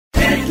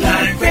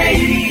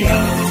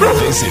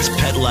This is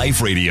Pet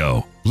Life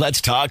Radio.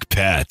 Let's talk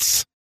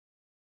pets.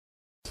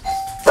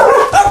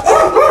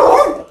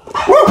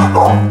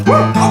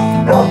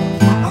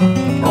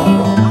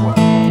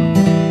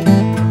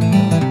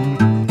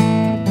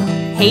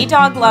 Hey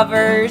dog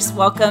lovers,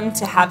 welcome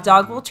to Have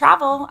Dog Will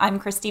Travel. I'm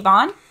Christy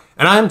Vaughn.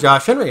 And I'm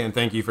Josh Henry, and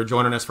thank you for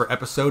joining us for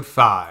episode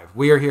 5.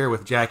 We are here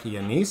with Jackie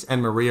Anise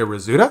and Maria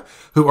Rizzuta,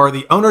 who are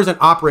the owners and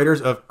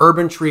operators of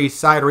Urban Tree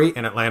Cidery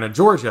in Atlanta,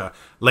 Georgia.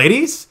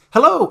 Ladies,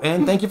 hello,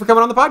 and thank you for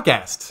coming on the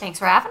podcast. Thanks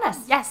for having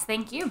us. Yes,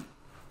 thank you.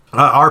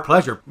 Our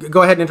pleasure.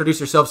 Go ahead and introduce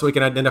yourself so we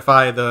can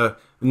identify the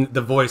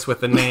voice with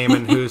the name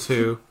and who's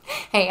who.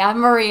 Hey, I'm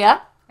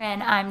Maria.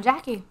 And I'm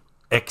Jackie.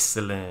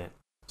 Excellent.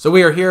 So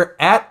we are here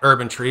at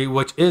Urban Tree,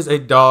 which is a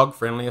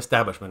dog-friendly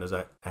establishment. Is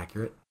that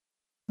accurate?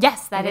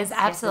 Yes, that is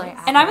absolutely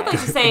accurate. And I would like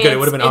to say Good, it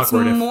would've been it's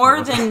awkward if more it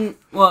wasn't. than,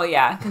 well,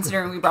 yeah,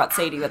 considering we brought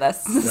Sadie with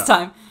us this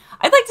time.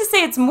 I'd like to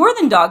say it's more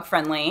than dog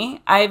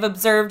friendly. I've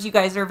observed you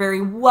guys are very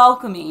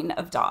welcoming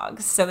of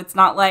dogs. So it's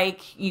not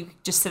like you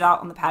just sit out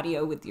on the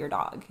patio with your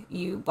dog.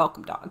 You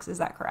welcome dogs. Is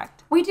that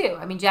correct? We do.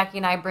 I mean, Jackie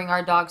and I bring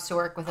our dogs to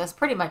work with us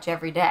pretty much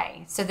every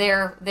day. So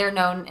they're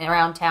known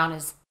around town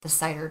as the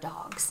cider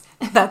dogs.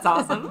 That's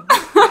awesome.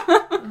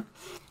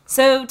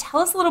 So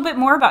tell us a little bit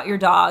more about your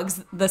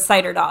dogs, the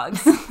cider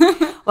dogs.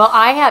 Well,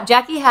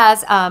 Jackie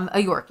has a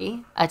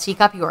Yorkie, a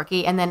teacup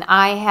Yorkie, and then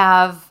I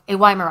have a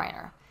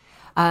Weimaraner,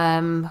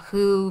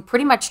 who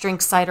pretty much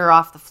drinks cider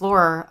off the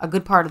floor a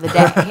good part of the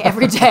day,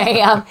 every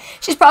day.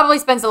 She probably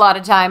spends a lot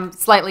of time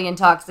slightly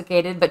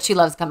intoxicated, but she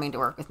loves coming to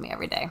work with me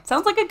every day.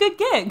 Sounds like a good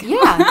gig. Yeah,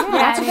 not too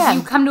And if bad.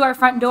 you come to our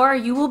front door,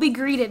 you will be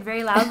greeted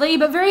very loudly,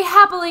 but very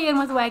happily and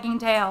with wagging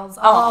tails.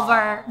 All of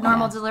our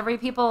normal delivery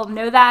people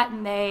know that,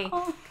 and they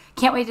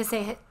can't wait to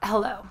say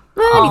hello.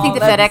 Do you think the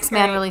that's FedEx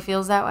man great. really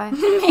feels that way?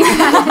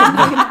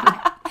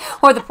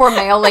 Or the poor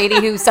mail lady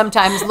who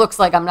sometimes looks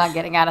like I'm not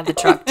getting out of the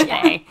truck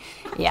today.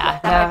 Yeah.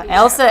 No,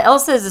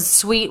 Elsa is a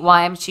sweet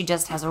Weim. She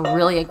just has a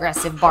really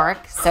aggressive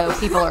bark, so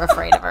people are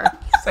afraid of her.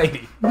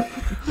 Sadie.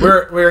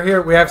 We're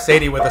here. We have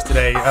Sadie with us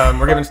today.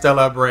 We're giving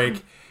Stella a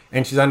break,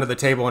 and she's under the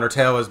table, and her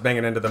tail is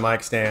banging into the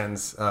mic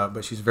stands.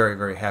 But she's very,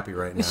 very happy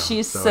right now.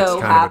 She's it's so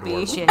kind of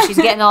happy. adorable. She's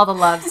getting all the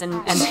loves and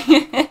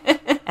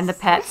the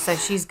pets, so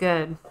she's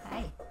good.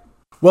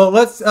 Well,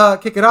 let's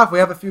kick it off. We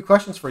have a few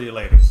questions for you,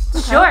 ladies.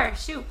 Sure,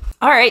 shoot.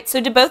 All right.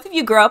 So, did both of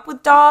you grow up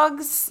with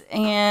dogs?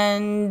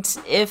 And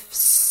if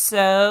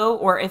so,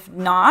 or if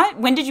not,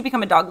 when did you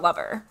become a dog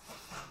lover?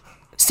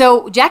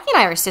 So Jackie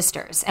and I are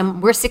sisters,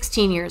 and we're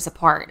 16 years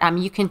apart.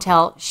 You can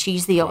tell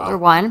she's the older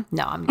one.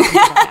 No, I'm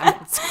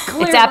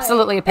joking. It's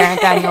absolutely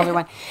apparent that I'm the older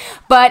one.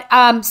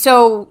 But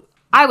so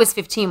I was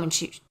 15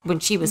 when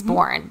she was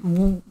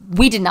born.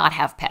 We did not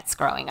have pets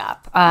growing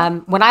up.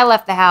 When I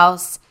left the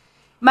house,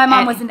 My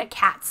mom was into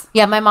cats.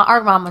 yeah,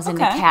 our mom was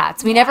into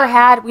cats. We never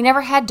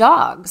had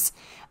dogs.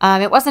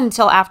 It wasn't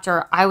until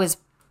after I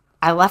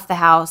left the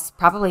house,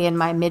 probably in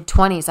my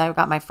mid-20s, I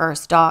got my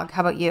first dog.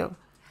 How about you?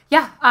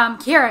 Yeah,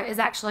 Kira is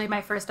actually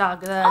my first dog,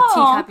 the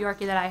teacup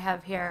Yorkie that I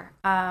have here.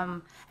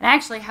 And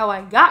actually how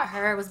I got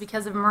her was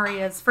because of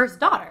Maria's first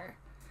daughter.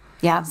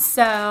 Yeah.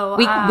 So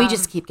We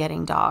just keep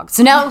getting dogs.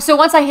 So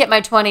once I hit my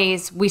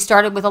 20s, we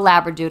started with a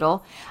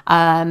Labradoodle.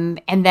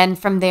 And then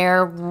from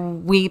there,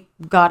 we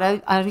got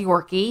a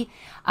Yorkie.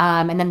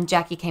 And then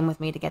Jackie came with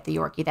me to get the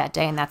Yorkie that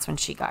day, and that's when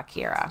she got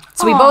Kira.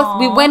 So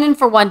we went in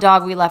for one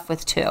dog, we left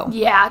with 2.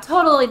 Yeah,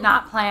 totally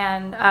not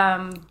planned.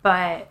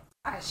 But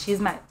I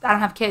don't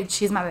have kids.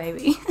 She's my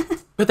baby.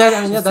 But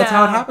that's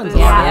how it happens.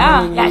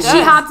 Yeah. Yeah, It she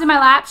does. hopped in my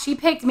lap. She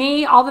picked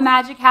me. All the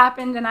magic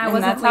happened, and I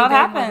wasn't that's how it leaving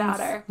happens.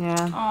 without her.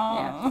 Yeah.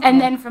 Yeah. And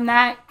then from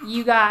that,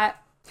 you got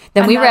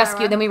Then we another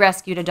one.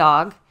 rescued a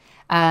dog.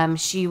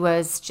 She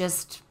was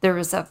there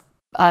was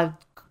a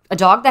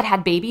dog that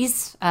had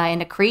babies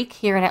in a creek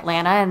here in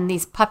Atlanta, and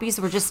these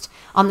puppies were just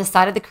on the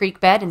side of the creek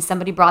bed, and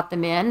somebody brought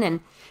them in, and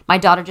my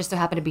daughter just so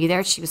happened to be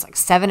there. She was like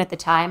 7 at the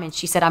time, and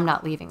she said, "I'm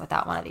not leaving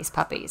without one of these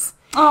puppies."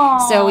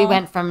 So we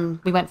went from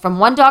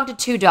 1 dog to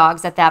 2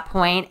 dogs at that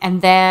point,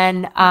 and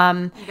then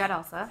You got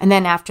Elsa. and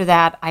then after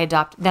that I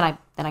adopted.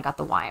 Then I got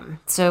the Weim.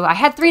 So I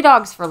had 3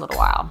 dogs for a little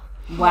while.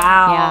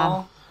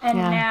 Wow. And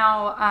Yeah.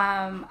 now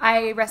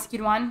I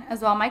rescued one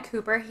as well, my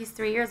Cooper. He's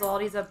 3 years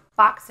old. He's a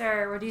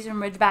boxer Rhodesian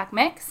Ridgeback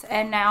mix.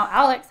 And now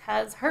Alex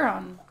has her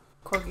own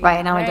corgi.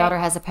 Right, now my daughter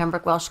has a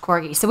Pembroke Welsh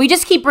Corgi. So we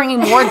just keep bringing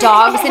more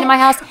dogs into my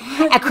house.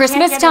 At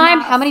Christmas get time,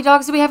 enough. how many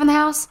dogs do we have in the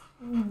house?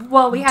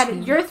 Well, we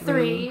had your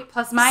 3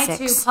 plus my 6.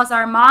 2 plus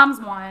our mom's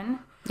 1.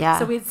 Yeah.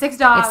 So we had 6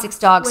 dogs. We had 6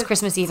 dogs, with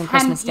Christmas Eve and 10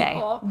 Christmas Day.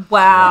 people.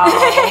 Wow.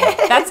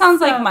 That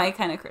sounds like my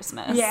kind of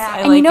Christmas. Yeah. I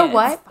And like you know it.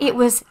 what? It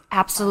was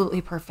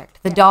absolutely perfect.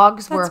 The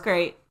dogs That's were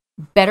great.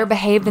 better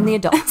behaved than the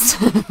adults.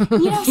 Sometimes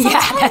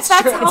that's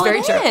true. how It's very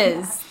it true.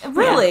 is.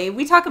 Really.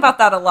 We talk about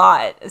that a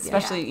lot,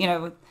 especially,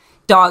 with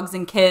dogs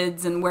and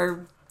kids and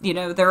where,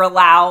 they're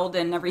allowed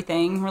and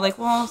everything. We're like,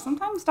 well,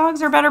 sometimes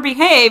dogs are better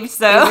behaved,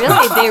 so.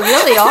 They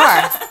really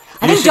are.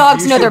 I think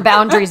dogs know their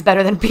boundaries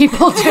better than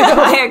people do.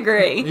 I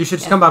agree. You should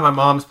just come by my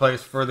mom's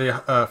place for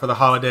the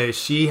holidays.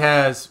 She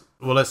has,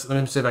 let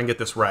me see if I can get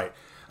this right.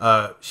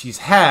 She's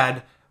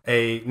had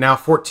a now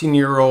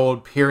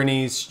 14-year-old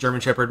Pyrenees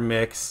German Shepherd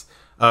mix.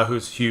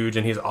 Who's huge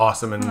and he's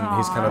awesome and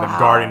he's kind of the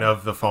guardian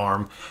of the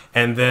farm.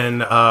 And then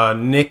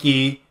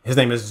Nikki, his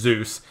name is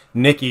Zeus.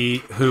 Nikki,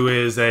 who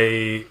is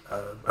a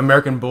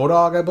American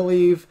Bulldog, I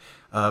believe.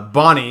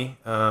 Bonnie,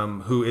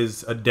 who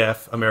is a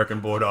deaf American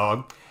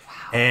Bulldog.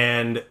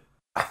 And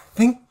I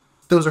think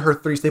those are her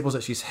 3 staples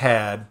that she's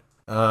had.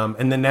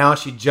 And then now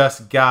she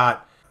just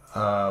got,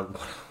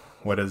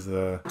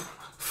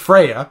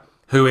 Freya,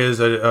 who is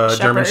a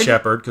German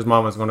Shepherd, because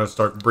Mom was going to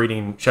start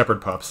breeding Shepherd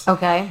pups.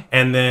 Okay.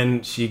 And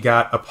then she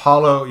got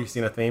Apollo, you've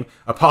seen a theme,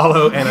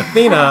 Apollo and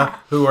Athena,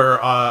 who are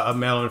a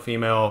male and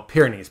female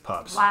Pyrenees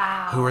pups.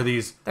 Wow. Who are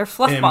these They're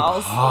fluff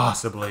balls.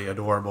 impossibly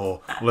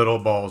adorable little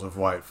balls of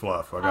white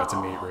fluff who I got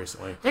to meet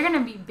recently. They're going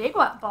to be big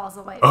wet balls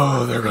of white.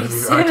 Oh, they're going to be.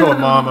 I told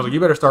Mom, I was like, you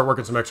better start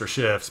working some extra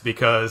shifts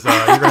because you're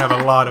going to have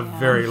a lot of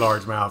very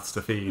large mouths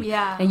to feed.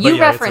 Yeah. And But you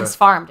yeah, referenced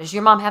farm. Does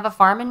your mom have a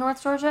farm in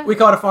North Georgia? We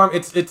call it a farm.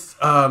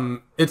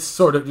 It's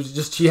sort of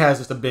just she has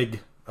just a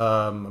big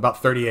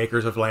about 30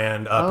 acres of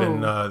land up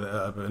in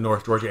the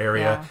North Georgia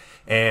area,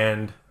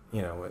 and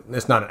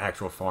it's not an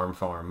actual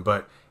farm,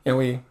 but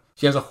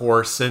she has a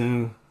horse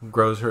and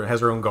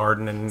has her own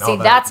garden and all See,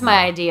 that. that's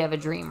my idea of a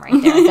dream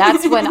right there.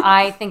 That's when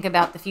I think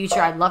about the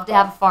future. I'd love to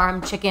have a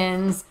farm,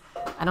 chickens.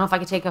 I don't know if I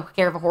could take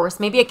care of a horse,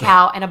 maybe a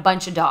cow, and a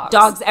bunch of dogs.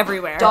 Dogs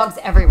everywhere. Dogs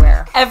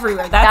everywhere.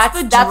 Everywhere. That's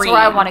the dream. That's where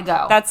I want to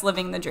go. That's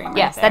living the dream.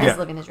 Yes, right that there. is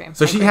living the dream.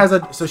 So she has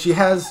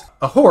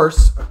a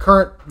horse, a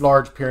current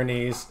large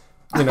Pyrenees,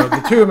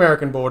 the 2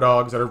 American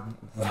Bulldogs that are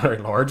very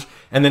large,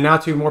 and then now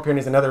 2 more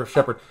Pyrenees, another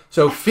Shepherd.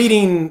 So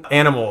feeding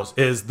animals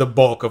is the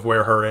bulk of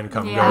where her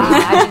income goes.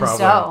 I imagine As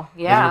so.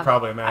 you Yeah. can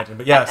probably imagine.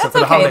 But yeah, so That's for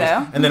the okay, holidays.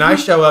 though. And then I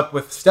show up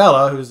with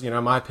Stella, who's,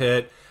 my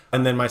pit.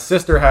 And then my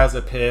sister has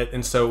a pit,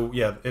 and so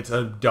it's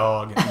a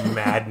dog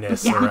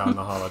madness around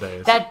the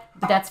holidays.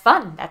 That's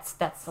fun.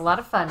 That's a lot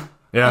of fun.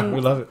 Yeah, we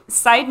love it.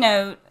 Side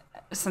note,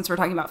 since we're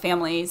talking about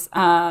families,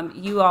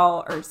 you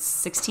all are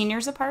 16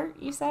 years apart,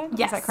 you said?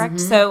 Yes. Is that correct?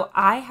 So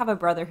I have a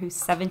brother who's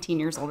 17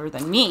 years older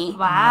than me.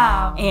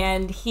 Wow.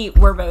 And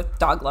we're both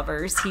dog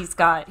lovers.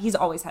 He's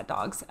always had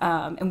dogs.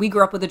 And we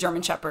grew up with a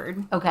German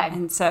Shepherd. Okay.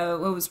 And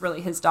so it was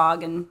really his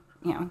dog, and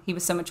he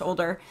was so much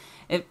older.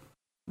 It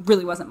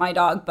really wasn't my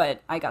dog,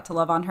 but I got to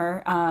love on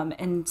her.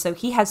 And so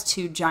he has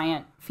 2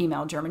 giant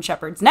female German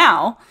Shepherds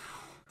now.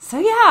 So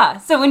yeah.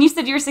 So when you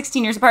said you were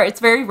 16 years apart,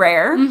 it's very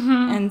rare.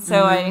 And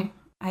so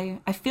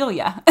I feel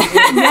ya.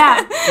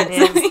 Yeah.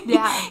 It is.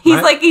 Yeah.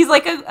 He's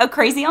like a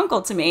crazy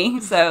uncle to me.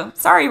 So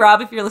sorry,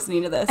 Rob, if you're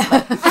listening to this.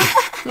 But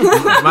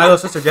My little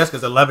sister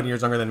Jessica's 11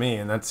 years younger than me,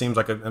 and that seems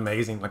like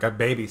amazing. Like I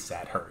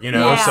babysat her,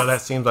 Yes. So that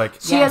seems like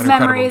She has an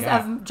incredible memories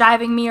gap. of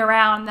driving me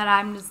around that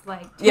I'm just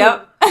like, dude,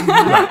 Yep.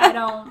 I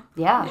don't.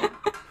 Yeah.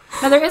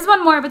 Now, there is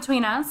one more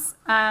between us.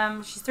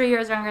 She's 3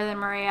 years younger than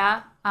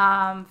Maria.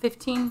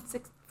 15,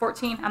 16,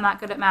 14. I'm not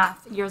good at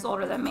math. Years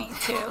older than me,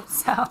 too.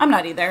 So, I'm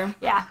not either.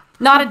 yeah.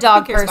 Not a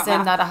dog cares about person,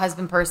 math? not a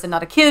husband person,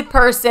 not a kid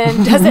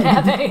person, doesn't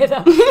have any of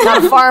them,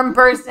 not a farm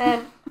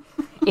person.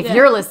 If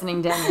you're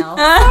listening, Danielle,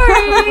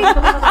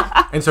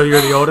 sorry. And so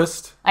you're the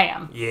oldest? I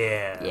am.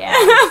 Yeah.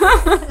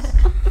 Yeah.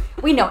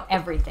 We know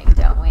everything,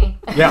 don't we?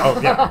 Yeah,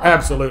 oh yeah,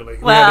 absolutely.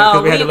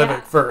 Well, we had to we- live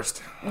it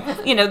first.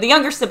 The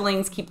younger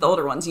siblings keep the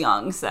older ones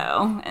young,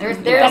 so.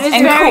 And, There's That is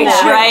and very cool,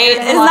 true. right?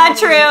 There's Isn't a lot that of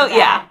true? that.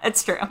 Yeah,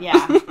 it's true.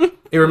 Yeah.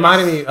 It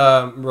reminded me,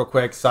 real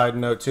quick, side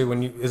note too,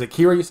 is it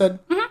Kira you said?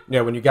 Mm-hmm.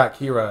 Yeah, when you got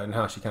Kira and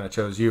how she kind of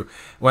chose you.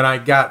 When I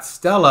got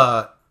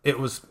Stella,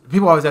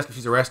 people always ask if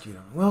she's a rescue.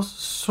 Well,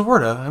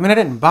 sort of. I mean, I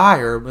didn't buy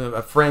her. But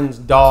a friend's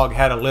dog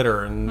had a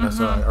litter, and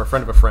so or a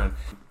friend of a friend.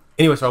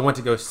 Anyway, so I went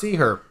to go see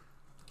her,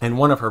 and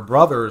one of her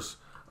brothers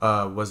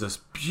was this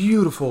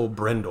beautiful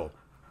brindle.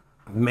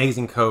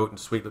 Amazing coat and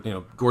sweet,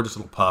 gorgeous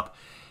little pup.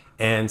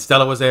 And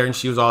Stella was there, and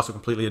she was also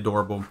completely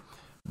adorable.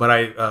 But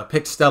I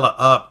picked Stella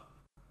up,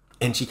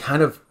 and she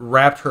kind of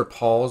wrapped her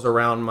paws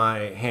around my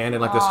hand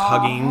in like this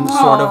hugging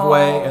sort of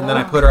way. And then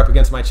I put her up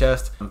against my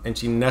chest, and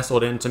she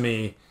nestled into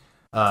me,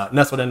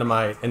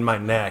 in my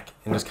neck,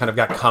 and just kind of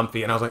got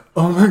comfy. And I was like,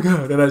 oh my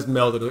god! And I just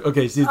melted. Like,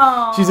 okay, she's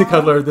a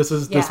cuddler. This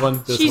is this Yeah.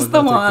 one. This She's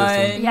one. the I'll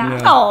take this one.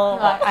 Yeah. Oh.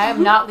 I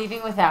am not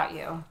leaving without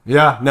you.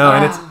 Yeah, no,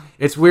 and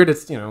it's weird.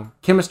 It's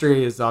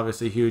chemistry is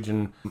obviously huge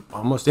in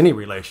almost any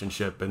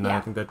relationship, and I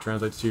think that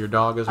translates to your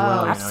dog as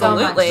well.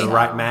 absolutely. The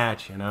right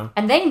match,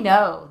 And they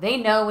know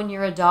when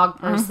you're a dog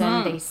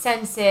person. They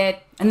sense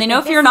it. And they know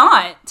if This- you're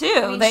not, too.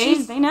 I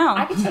mean, they know.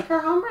 I can take her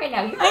home right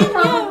now. You can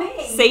come home with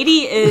me.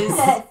 Sadie is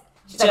like,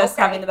 just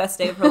okay. having the best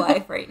day of her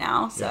life right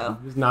now. So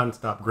Just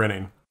nonstop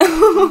grinning.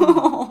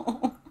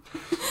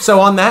 So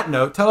on that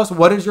note, tell us,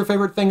 what is your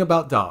favorite thing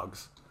about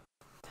dogs?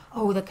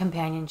 Oh, the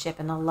companionship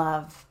and the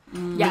love.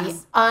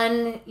 Yes.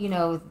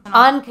 The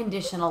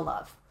unconditional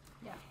love.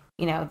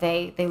 Yeah.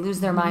 They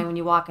lose their mind when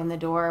you walk in the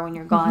door, when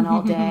you're gone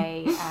all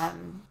day.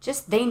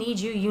 They need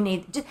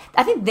you.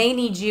 I think they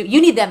need you.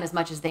 You need them as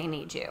much as they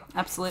need you.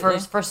 absolutely.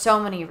 For so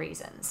many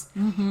reasons.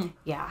 Mm-hmm.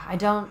 Yeah, I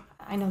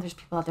know there's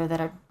people out there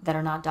that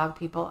are not dog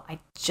people. I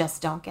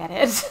just don't get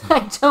it.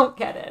 I don't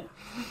get it.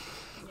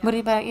 What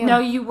about you? No,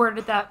 you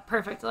worded that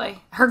perfectly.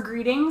 Her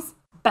greetings,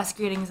 best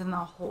greetings in the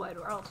whole wide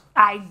world.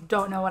 I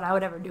don't know what I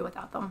would ever do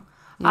without them.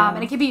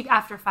 And it could be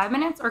after 5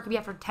 minutes or it could be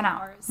after 10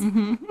 hours.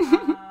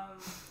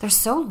 They're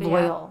so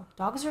loyal.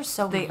 Dogs are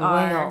so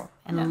loyal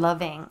and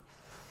loving.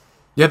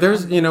 Yeah,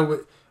 there's,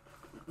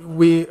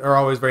 we are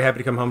always very happy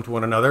to come home to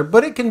one another,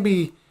 but it can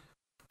be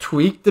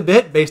tweaked a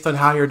bit based on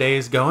how your day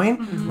is going.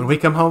 When we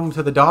come home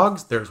to the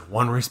dogs, there's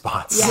one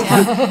response.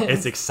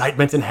 It's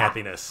excitement and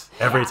happiness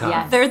every time.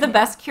 Yeah. They're the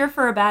best cure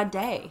for a bad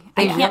day.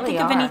 They I can't really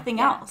think of are.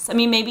 anything else. I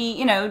mean,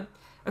 maybe,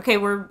 okay,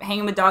 we're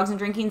hanging with dogs and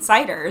drinking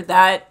cider.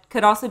 That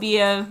could also be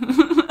a,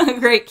 a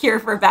great cure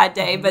for a bad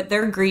day, but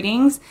their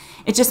greetings,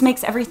 it just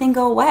makes everything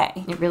go away.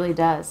 It really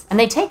does. And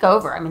they take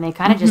over. I mean, they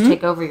kind of just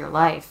take over your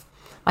life.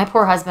 My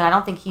poor husband, I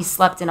don't think he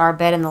slept in our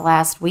bed in the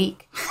last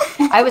week.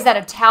 I was out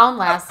of town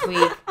last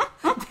week.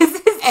 This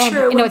is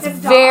true. It's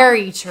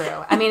very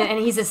true. I mean, and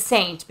he's a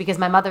saint because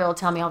my mother will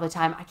tell me all the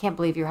time, I can't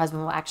believe your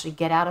husband will actually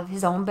get out of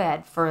his own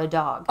bed for a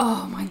dog.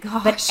 Oh my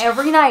gosh. But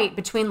every night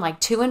between like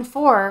 2 and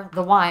 4,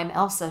 the Wime,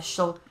 Elsa,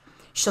 she'll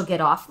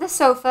get off the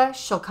sofa,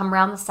 she'll come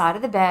around the side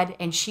of the bed,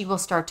 and she will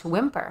start to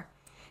whimper.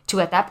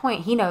 At that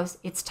point, he knows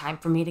it's time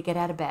for me to get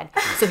out of bed.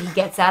 So he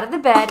gets out of the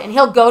bed, and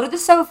he'll go to the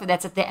sofa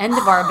that's at the end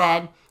of our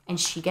bed, and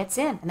she gets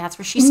in, and that's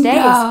where she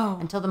stays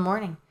until the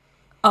morning.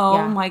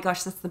 Oh my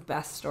gosh, that's the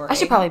best story. I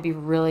should probably be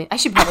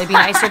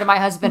nicer to my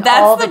husband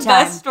all the time. That's the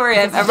best story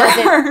I've ever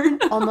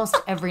heard. Almost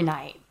every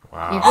night.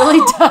 Wow. He really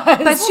does.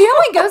 But she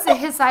only goes to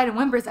his side and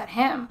whimpers at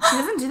him. She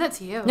doesn't do that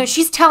to you. No,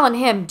 she's telling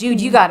him,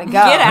 dude, you got to go.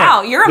 Get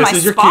out. You're in This my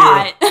is your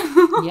spot.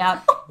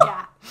 Yep.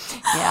 Yeah.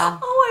 Yeah.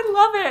 Oh, I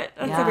love it.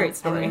 That's a great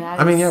story.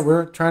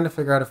 We're trying to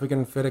figure out if we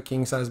can fit a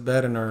king-size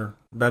bed in our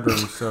bedroom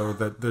so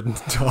that the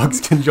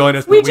dogs can join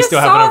us, but we just still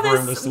have saw enough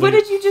room to this. sleep. What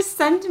did you just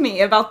send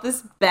me about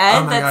this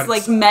bed Oh my that's God,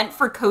 like it's- meant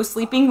for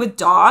co-sleeping with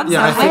dogs?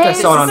 Yeah, I And think I like,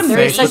 saw it on this is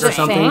amazing. Facebook or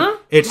something.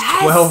 It's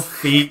 12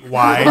 feet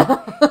wide.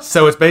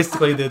 So it's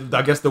basically,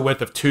 the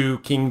width of 2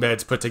 king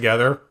beds put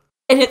together.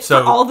 And it's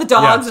So for all the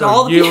dogs so and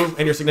all the you people.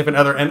 and your significant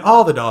other and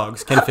all the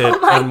dogs can fit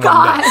in one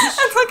gosh. bed.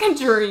 That's like a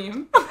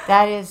dream.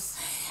 That is...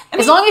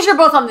 as long as you're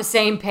both on the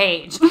same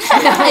page.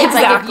 It's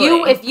like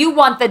if you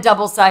want the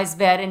double-sized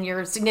bed and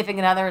your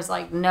significant other is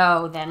like,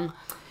 no, then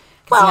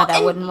see how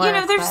that wouldn't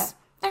work.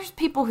 There's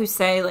people who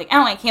say like,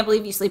 oh, I can't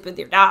believe you sleep with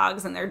your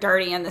dogs and they're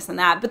dirty and this and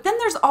that. But then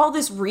there's all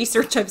this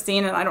research I've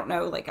seen, and I don't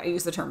know, like I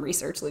use the term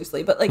research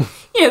loosely, but like,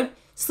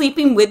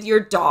 sleeping with your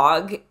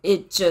dog,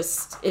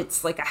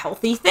 it's like a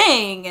healthy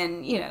thing,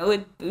 and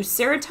it boosts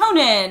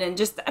serotonin, and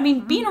just, I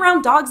mean, being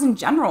around dogs in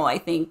general, I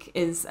think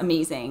is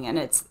amazing, and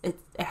it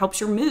helps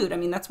your mood. I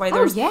mean, that's why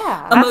there's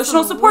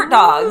emotional support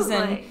dogs,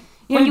 and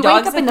when you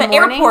dogs wake up at in the the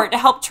morning, airport to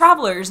help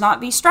travelers not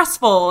be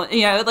stressful.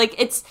 Like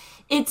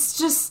it's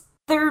just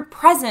their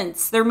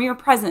presence, their mere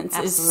presence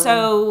is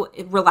so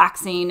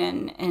relaxing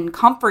and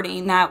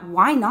comforting that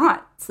why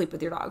not sleep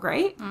with your dog,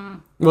 right?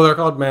 Well, they're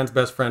called man's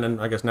best friend,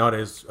 and I guess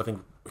nowadays, I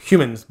think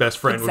human's best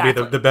friend would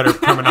Exactly. be the better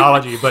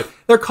terminology, but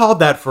they're called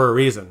that for a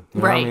reason.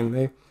 You know? Right. I mean,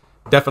 they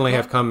definitely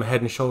have come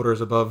head and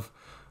shoulders above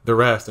the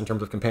rest in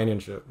terms of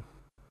companionship.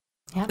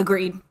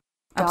 Agreed.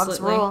 dogs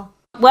Absolutely. rule.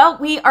 Well,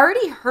 we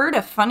already heard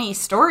a funny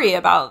story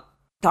about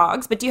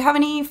dogs, but do you have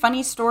any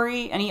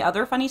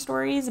other funny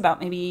stories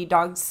about maybe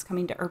dogs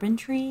coming to Urban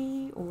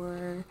Tree,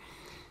 or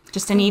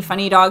just any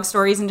funny dog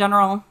stories in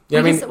general?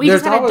 Yeah, We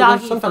just had a there's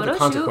doggy sometimes photo a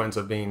consequence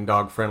of being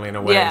dog friendly in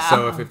a way. Yeah.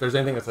 So if there's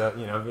anything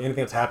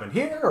that's happened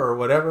here or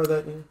whatever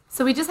that.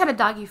 So we just had a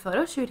doggy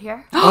photo shoot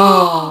here.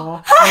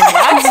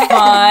 That's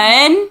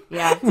fun.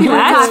 Yeah. Can we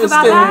talk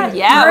about that?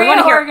 Yeah, we Maria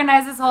wanna hear-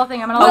 organize this whole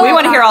thing. I'm gonna. Oh, let we her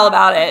want to talk hear all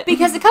about it.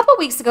 Because a couple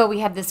weeks ago, we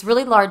had this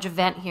really large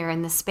event here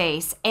in the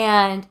space,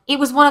 and it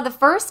was one of the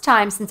first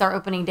times since our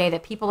opening day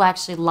that people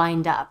actually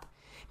lined up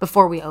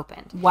before we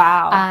opened.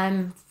 Wow.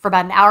 For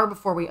about an hour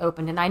before we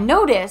opened, and I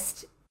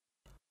noticed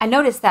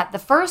that the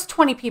first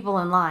 20 people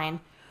in line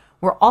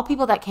were all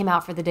people that came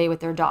out for the day with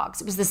their dogs.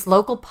 It was this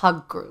local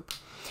pug group,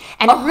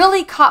 and it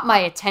really caught my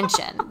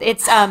attention.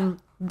 It's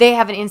they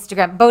have an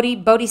Instagram, Bodie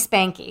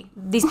Spanky.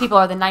 These people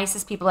are the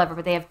nicest people ever,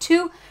 but they have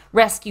 2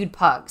 rescued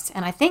pugs,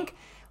 and I think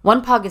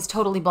one pug is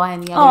totally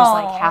blind, the other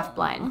is like half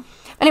blind.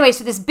 Anyway,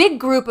 so this big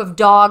group of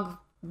dogs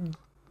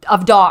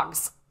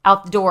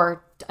out the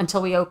door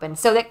until we opened.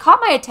 So that caught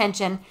my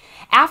attention.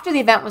 After the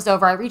event was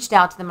over, I reached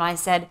out to them and I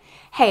said,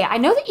 hey, I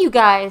know that you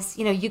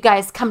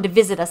guys come to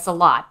visit us a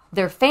lot.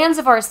 They're fans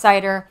of our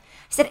cider.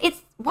 I said,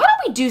 why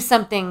don't we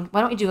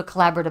do a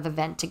collaborative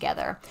event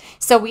together?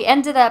 So we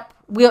ended up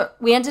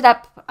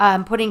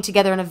putting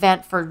together an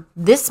event for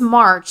this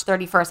March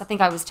 31st. I think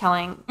I was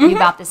telling you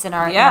about this in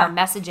our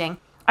messaging.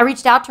 I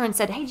reached out to her and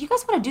said, hey, do you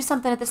guys want to do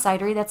something at the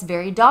cidery that's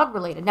very dog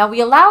related? Now, we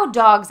allow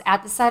dogs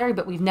at the cidery,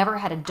 but we've never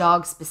had a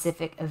dog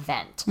specific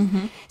event.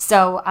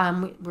 So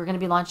we're going to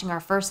be launching our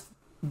first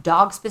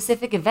dog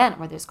specific event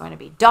where there's going to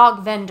be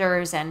dog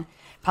vendors and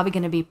probably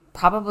going to be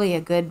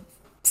a good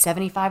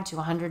 75 to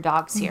 100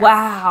 dogs here.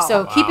 Wow.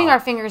 So keeping our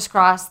fingers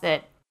crossed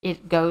that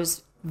it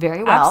goes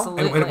very well.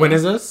 Absolutely. And when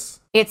is this?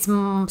 It's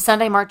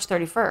Sunday, March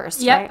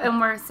 31st. Yep,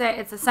 right? and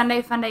it's a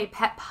Sunday Fun Day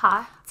pet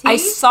party. I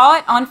saw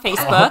it on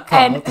Facebook.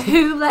 And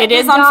who let It the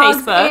is on dogs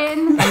Facebook.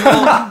 in?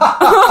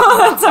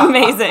 That's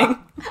amazing.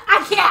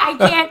 I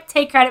can't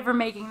take credit for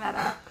making that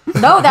up.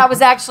 No, that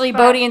was actually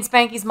Bodie and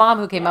Spanky's mom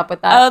who came up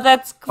with that. Oh,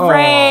 that's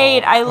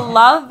great. I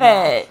love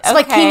it. So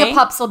like King Okay. of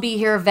Pups will be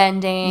here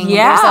vending.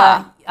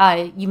 Yeah.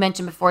 There's you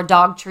mentioned before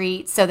dog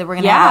treats, so that we're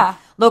gonna Yeah. have a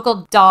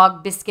local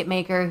dog biscuit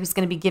maker who's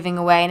gonna be giving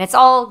away, and it's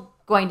all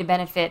going to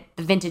benefit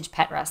the Vintage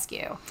Pet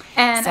Rescue.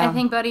 And So- I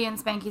think Bodie and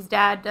Spanky's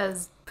dad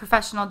does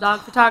professional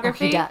dog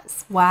photography. He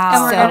does. Wow.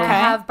 And we're going to Okay.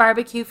 have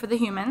barbecue for the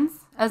humans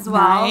as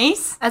well.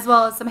 Nice. As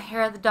well as some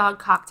hair of the dog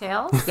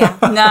cocktails. Yeah.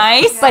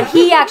 Nice.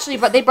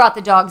 But they brought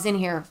the dogs in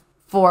here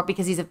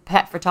because he's a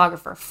pet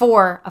photographer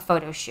for a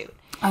photo shoot.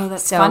 Oh,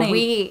 that's So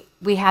funny.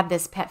 we had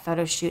this pet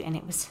photo shoot and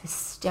it was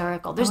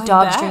hysterical. There's I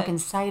dogs bet. drinking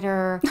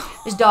cider.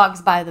 There's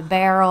dogs by the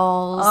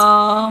barrels.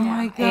 Oh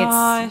my It's-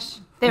 gosh.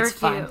 They were It's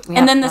fun. cute. We And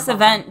have then fun this all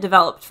event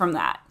developed from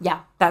that. Yeah.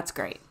 That's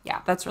great.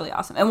 Yeah. That's really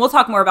awesome. And we'll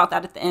talk more about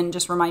that at the end.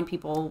 Just remind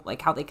people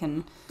like how they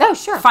can the time. Oh,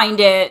 sure. find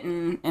it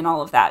and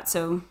all of that.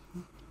 So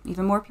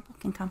even more people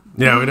can come.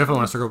 Yeah, we definitely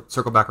want to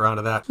circle back around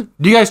to that.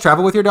 Do you guys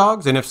travel with your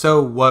dogs? And if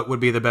so, what would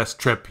be the best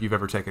trip you've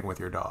ever taken with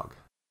your dog?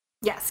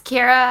 Yes,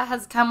 Kira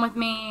has come with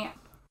me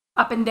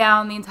up and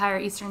down the entire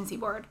eastern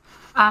seaboard.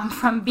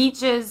 From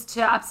beaches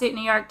to upstate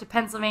New York to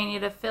Pennsylvania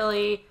to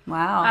Philly.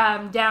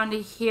 Wow. Down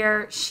to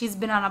here. She's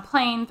been on a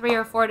plane 3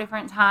 or 4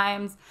 different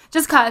times.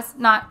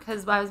 Not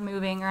because I was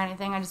moving or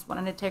anything. I just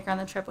wanted to take her on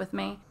the trip with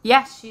me.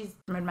 Yeah, she's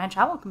been my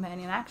travel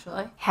companion,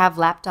 actually. Have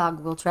lapdog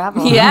will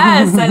travel.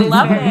 Yes, I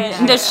love it. very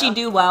And does she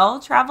do well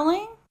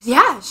traveling?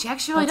 Yeah, she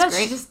actually That's does.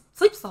 great. She just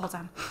sleeps the whole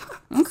time.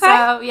 Okay.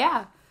 So,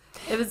 yeah,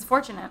 it was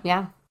fortunate.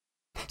 Yeah.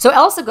 So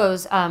Elsa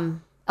goes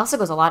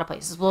a lot of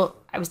places. Well,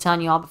 I was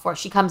telling you all before,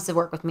 she comes to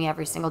work with me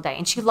every single day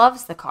and she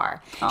loves the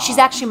car. She's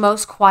actually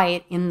most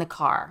quiet in the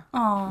car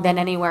than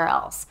anywhere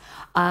else.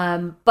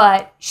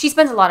 But she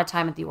spends a lot of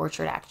time at the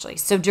orchard actually.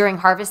 So during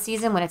harvest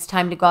season, when it's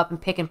time to go up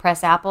and pick and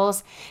press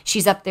apples,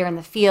 she's up there in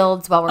the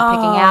fields while we're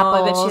picking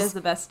apples. I bet she has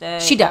the best day.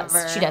 She does.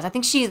 ever. She does. I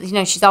think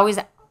she's always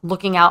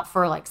looking out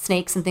for like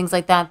snakes and things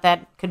like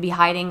that could be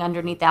hiding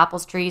underneath the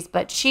apples trees.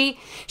 But she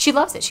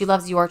loves it. She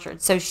loves the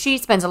orchard. So she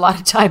spends a lot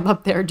of time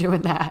up there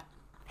doing that.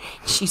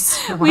 She's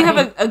We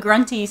have a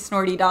grunty,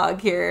 snorty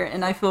dog here,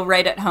 and I feel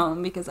right at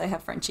home because I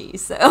have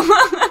Frenchies. So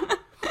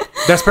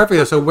That's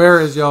perfect. So where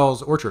is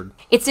y'all's orchard?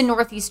 It's in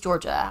northeast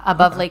Georgia,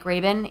 above Lake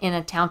Rabun, in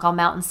a town called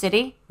Mountain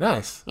City.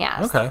 Nice. Yeah.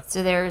 Okay.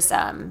 So there's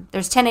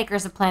 10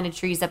 acres of planted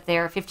trees up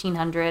there,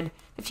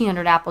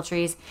 1,500 apple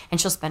trees,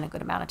 and she'll spend a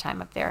good amount of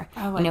time up there.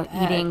 Oh, you I know,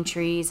 bet.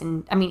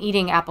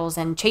 eating apples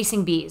and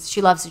chasing bees. She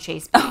loves to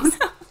chase bees.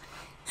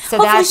 So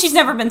hopefully she's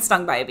never been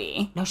stung by a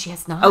bee. No, she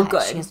has not. Oh,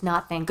 good. She has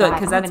not. Thank Good, God.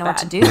 'cause I don't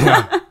that's even know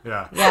what to do.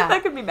 Yeah. Yeah.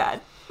 That could be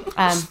bad.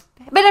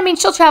 But I mean,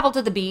 she'll travel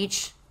to the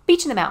beach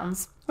in the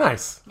mountains.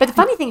 Nice. But the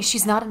funny thing is,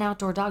 she's not an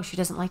outdoor dog. She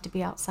doesn't like to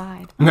be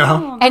outside.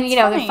 No. And you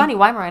know, they're funny.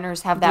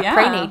 Weimaraners have that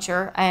prey Yeah.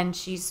 nature, and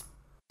she's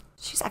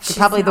actually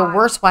probably the not.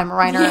 worst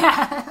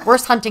Weimaraner,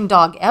 worst hunting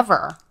dog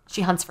ever.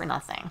 She hunts for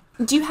nothing.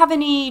 Do you have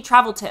any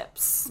travel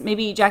tips?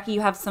 Maybe, Jackie,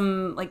 you have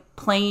some like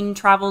plane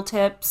travel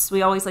tips.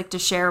 We always like to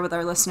share with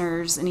our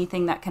listeners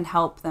anything that can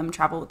help them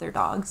travel with their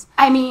dogs.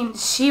 I mean,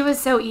 she was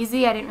so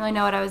easy. I didn't really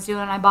know what I was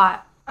doing. I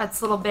bought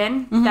this little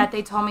bin that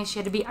they told me she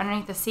had to be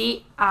underneath the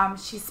seat.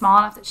 She's small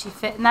enough that she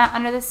fit in that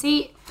under the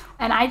seat.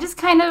 And I just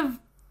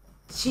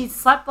she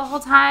slept the whole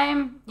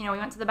time. You know, we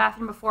went to the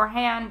bathroom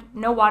beforehand.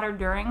 No water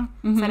during,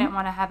 so I didn't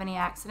want to have any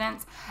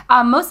accidents.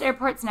 Most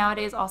airports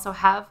nowadays also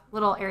have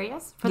little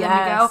areas for them to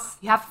go. Yes.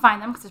 You have to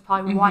find them because there's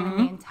probably one in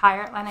the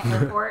entire Atlanta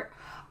airport.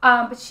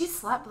 But she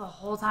slept the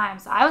whole time,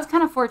 so I was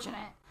kind of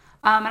fortunate.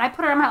 And I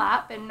put her in my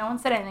lap, and no one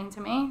said anything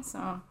to me. So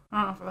I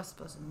don't know if I was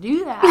supposed to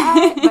do that,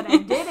 but I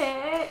did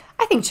it.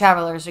 I think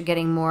travelers are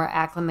getting more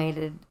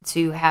acclimated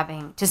to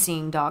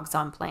seeing dogs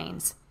on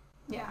planes.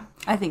 Yeah.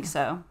 I think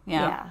so.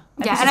 Yeah. Yeah,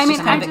 guess and I it's mean,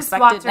 kind I of just expected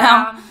walked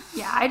now. around.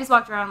 Yeah, I just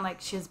walked around like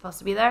she was supposed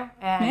to be there,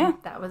 and Yeah.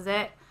 that was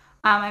it.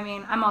 I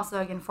mean, I'm also,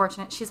 again,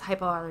 fortunate. She's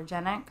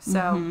hypoallergenic,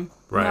 so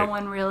Right. no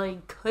one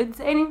really could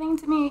say anything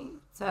to me.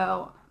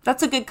 So,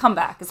 That's a good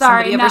comeback. If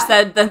Sorry, somebody ever not-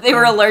 said that they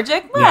were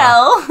allergic,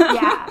 well,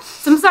 yeah.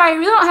 So I'm sorry, I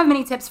really don't have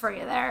many tips for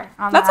you there.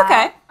 On that's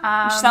that.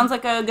 okay. She sounds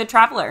like a good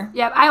traveler.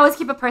 Yeah, I always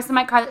keep a purse in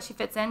my car that she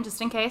fits in, just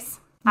in case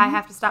I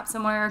have to stop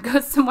somewhere or go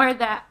somewhere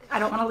that I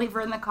don't want to leave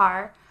her in the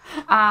car.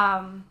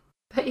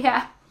 But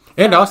yeah.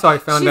 And also, I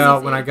found She's out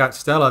easy. when I got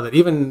Stella that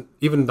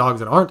even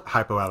dogs that aren't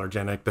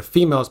hypoallergenic, the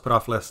females put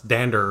off less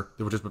dander,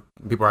 which is what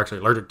people are actually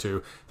allergic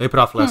to. They put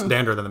off less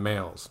dander than the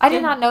males. I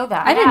did not know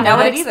that. I didn't know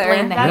That it would either.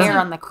 explain the That's hair a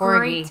on the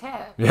great corgi.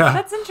 tip. Yeah,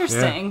 That's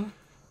interesting.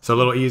 So a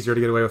little easier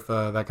to get away with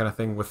that kind of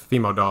thing with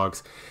female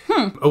dogs.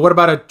 What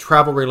about a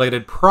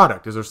travel-related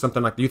product? Is there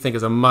something like you think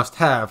is a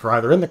must-have for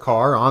either in the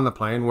car, on the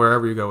plane,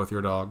 wherever you go with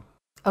your dog?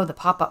 Oh, the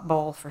pop-up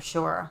bowl for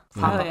sure.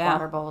 Pop-up yeah.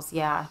 water bowls,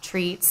 yeah.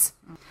 Treats.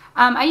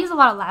 I use a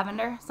lot of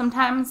lavender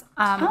sometimes.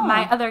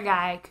 My other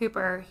guy,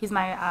 Cooper, he's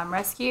my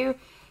rescue.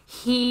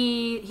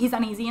 He's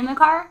uneasy in the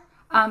car.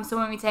 So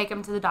when we take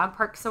him to the dog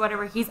parks or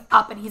whatever, he's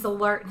up and he's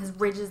alert and his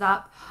ridge is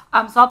up.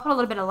 So I'll put a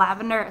little bit of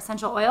lavender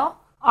essential oil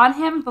on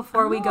him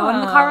before we go into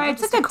the car ride,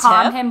 that's just a to good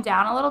calm tip. him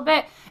down a little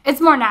bit. It's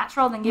more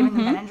natural than giving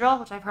the Benadryl,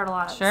 which I've heard a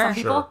lot of some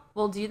people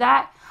will do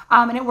that.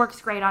 And it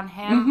works great on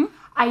him.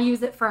 I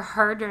use it for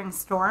her during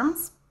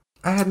storms.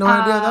 I had no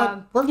idea that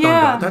worked on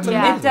Yeah, that. That's yeah,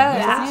 amazing. it does.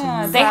 Yeah.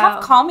 Yeah. So- They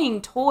have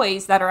calming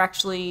toys that are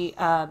actually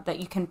that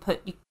you can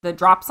put the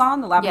drops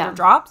on, the lavender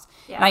drops.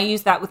 Yeah. And I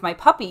use that with my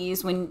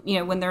puppies when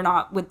they're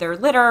not with their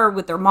litter,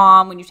 with their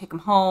mom, when you take them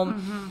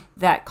home,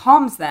 that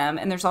calms them.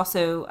 And there's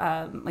also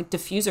like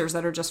diffusers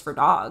that are just for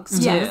dogs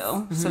too.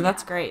 Yes. So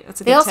that's great.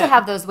 That's a They good also tip.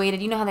 have those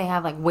weighted, you know how they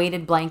have like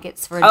weighted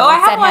blankets for I adults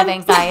have that have one.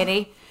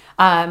 anxiety?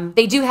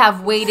 They do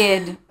have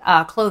weighted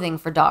clothing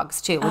for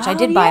dogs too, which I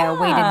did buy a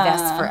weighted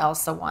vest for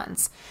Elsa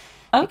once.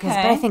 Because,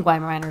 but I think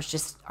Weimaraners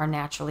just are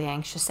naturally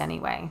anxious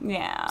anyway.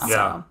 Yeah.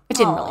 Yeah. It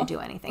didn't really do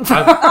anything for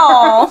her.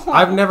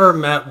 I've never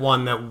met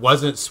one that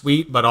wasn't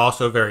sweet, but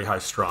also very high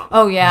strung.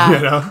 Oh yeah, You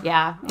know?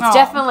 yeah. It's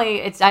definitely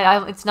it's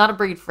not a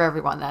breed for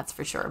everyone, that's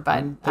for sure.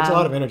 But Takes a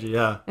lot of energy,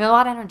 yeah. a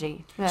lot of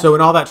energy. Yeah. So in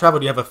all that travel,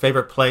 do you have a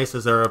favorite place?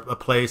 Is there a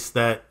place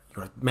that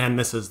you're like, man,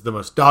 this is the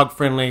most dog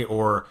friendly,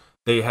 or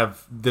they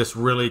have this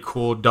really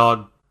cool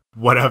dog,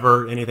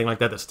 whatever, anything like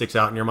that sticks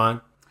out in your mind?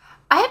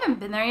 I haven't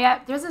been there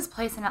yet. There's this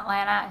place in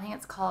Atlanta. I think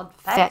it's called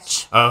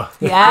Fetch. Oh,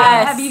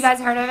 Yes. Have you guys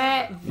heard of it?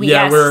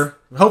 yeah, Yes. we're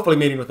hopefully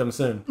meeting with them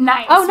soon.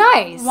 Nice. Oh,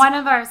 nice. One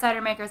of our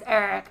cider makers,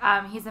 Eric,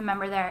 he's a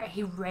member there.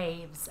 He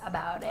raves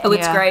about it. Oh,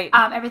 it's Yeah. great.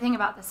 Everything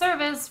about the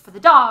service, for the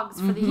dogs,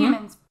 for the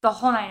humans, the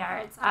whole 9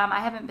 yards. I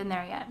haven't been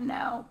there yet,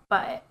 no,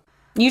 but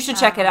You should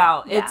check it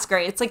out. yeah. It's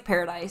great. It's like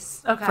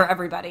paradise Okay. for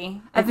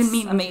everybody. I've been It's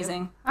meaning to.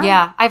 amazing.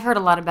 Yeah, I've heard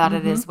a lot about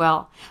it as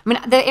well. I mean,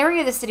 the area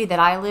of the city that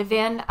I live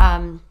in,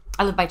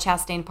 I live by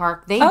Chastain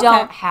Park. They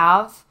don't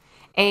have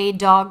a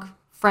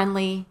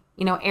dog-friendly,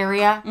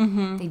 area.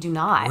 They do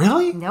not.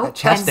 Really? Nope. At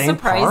Chastain And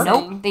Park?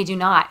 Nope, they do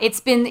not. It's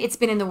been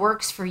in the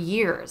works for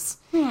years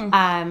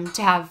to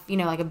have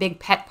like a big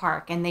pet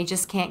park, and they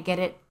just can't get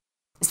it.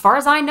 As far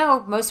as I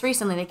know, most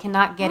recently, they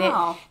cannot get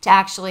Wow. it to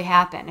actually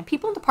happen. And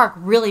people in the park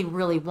really,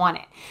 really want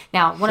it.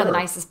 Now, one of the Sure.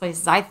 nicest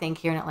places I think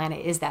here in Atlanta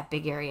is that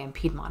big area in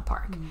Piedmont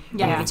Park.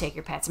 Yeah. You can take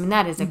your pets. I mean,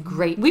 that is a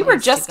great We were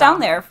place just to go. down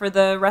there for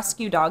the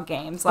rescue dog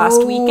games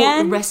last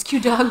weekend. Rescue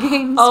dog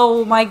games.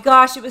 Oh my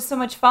gosh, it was so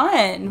much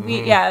fun.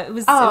 It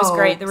was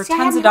great. There were See, I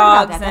tons of hadn't heard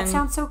about dogs That and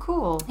sounds so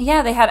cool.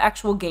 yeah, they had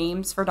actual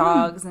games for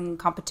dogs and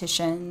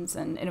competitions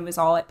and it was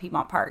all at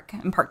Piedmont Park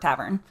and Park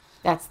Tavern.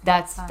 That's Yeah,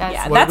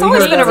 Well, that's we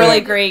always heard been a that-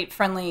 really great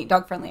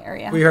dog friendly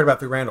area. We heard about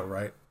through Randall,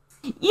 right?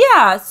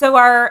 Yeah, so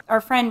our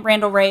friend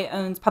Randall Ray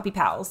owns Puppy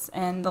Pals,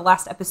 and the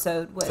last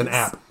episode was It's an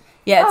app.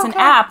 Yeah, it's an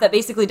app that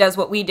basically does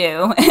what we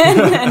do,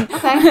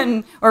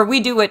 or we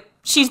do what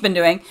she's been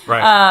doing.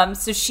 Right.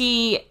 So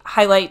she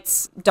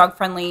highlights dog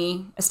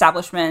friendly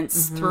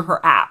establishments through her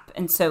app,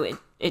 and so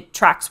it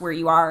tracks where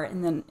you are,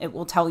 and then it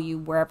will tell you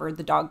wherever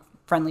the dog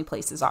friendly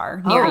places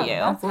are near you.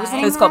 What was the So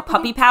name it's of called that again?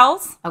 Puppy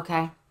Pals.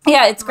 Okay.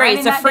 Yeah, it's great. Writing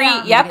It's a that free.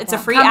 down. Yep, Get it's a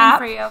that. free Coming app.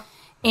 for you.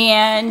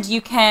 And you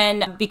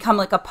can become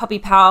like a Puppy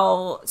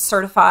Pal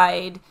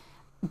certified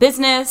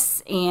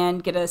business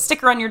and get a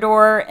sticker on your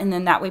door, and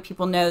then that way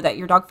people know that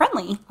you're dog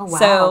friendly. Oh wow.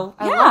 So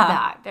I love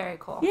that. Very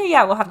cool.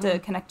 Yeah, we'll have to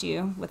connect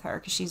you with her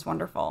because she's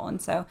wonderful.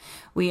 And so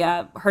we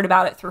heard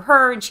about it through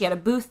her, and she had a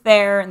booth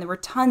there, and there were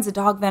tons of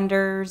dog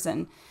vendors,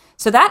 and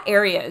so that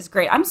area is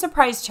great. I'm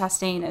surprised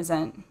Chastain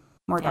isn't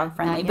more dog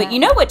friendly, not but yet. you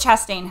know what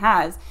Chastain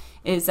has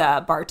is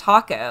Bar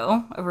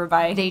Taco over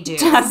by They do.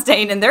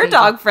 Chastain, and they're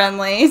dog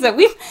friendly. So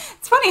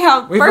it's funny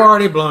how We've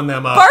already blown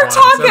them up. Bar once,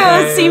 Taco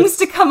okay? seems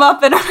to come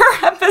up in our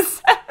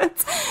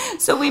episodes.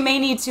 So we may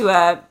need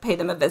to pay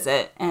them a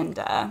visit and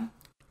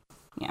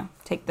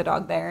take the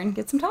dog there and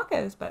get some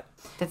tacos. But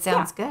That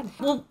sounds good.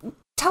 well,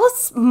 tell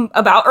us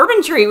about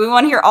Urban Tree. We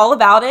want to hear all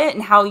about it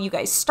and how you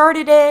guys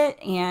started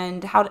it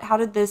and how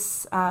did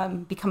this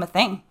become a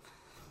thing?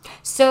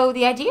 So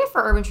the idea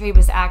for Urban Tree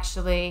was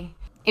actually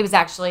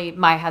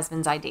my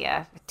husband's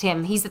idea.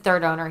 Tim, he's the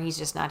third owner. He's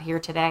just not here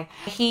today.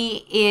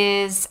 He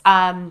was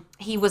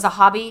a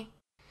hobby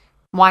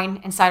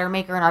wine and cider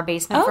maker in our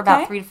basement for about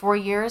Okay. 3 to 4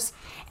 years,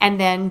 and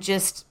then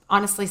just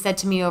honestly said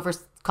to me over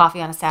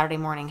coffee on a Saturday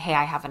morning, "Hey,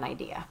 I have an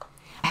idea.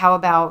 How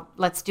about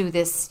let's do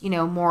this,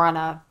 more on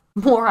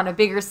a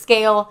bigger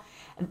scale.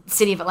 The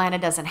city of Atlanta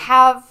doesn't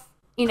have,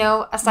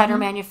 a cider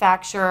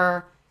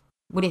manufacturer.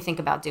 What do you think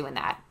about doing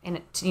that?"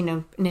 And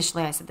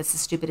initially I said, "This is the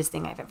stupidest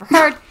thing I've ever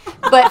heard."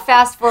 But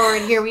fast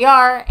forward, here we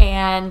are,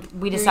 and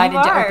we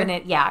decided to are. open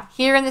it,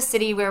 here in the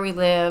city where we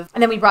live.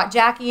 And then we brought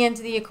Jackie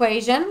into the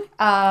equation,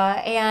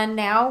 and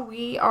now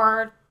we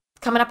are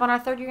coming up on our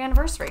 3rd year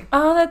anniversary.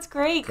 Oh, that's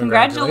great.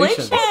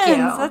 Congratulations. Congratulations. Thank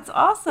you. That's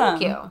awesome.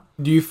 Thank you.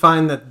 Do you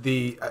find that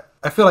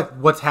I feel like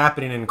what's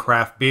happening in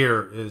craft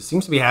beer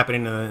seems to be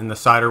happening in the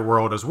cider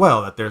world as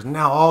well, that there's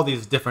now all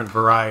these different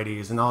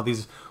varieties and all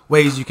these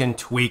ways you can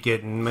tweak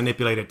it and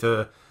manipulate it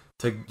to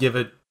give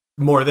it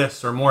more of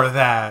this or more of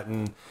that.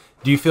 And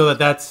do you feel that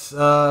that's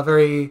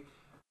very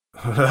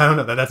I don't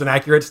know. That's an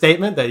accurate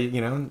statement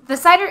that, The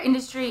cider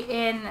industry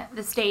in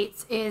the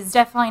States is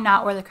definitely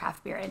not where the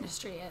craft beer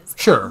industry is.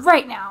 Sure.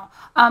 Right now.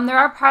 There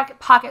are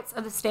pockets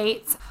of the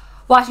states,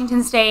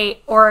 Washington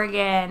State,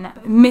 Oregon,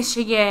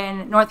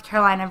 Michigan, North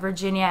Carolina,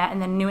 Virginia,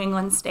 and then New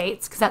England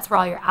states, because that's where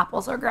all your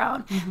apples are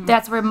grown. Mm-hmm.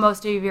 That's where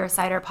most of your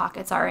cider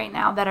pockets are right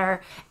now.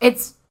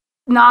 It's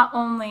not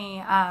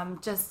only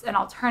just an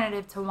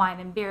alternative to wine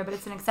and beer, but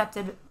it's an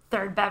accepted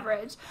third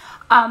beverage.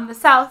 The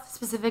South,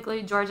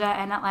 specifically Georgia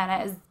and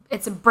Atlanta,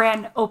 it's a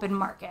brand open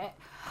market.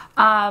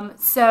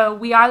 So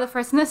we are the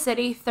first in the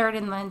city, third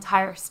in the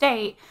entire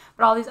state,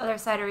 but all these other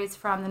cideries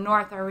from the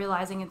north are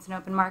realizing it's an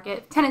open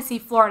market. Tennessee,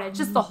 Florida,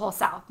 just the whole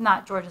South,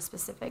 not Georgia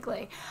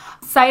specifically.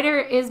 Cider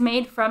is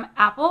made from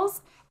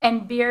apples,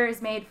 and beer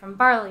is made from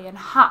barley and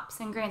hops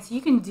and grains. So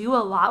you can do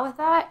a lot with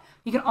that.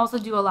 You can also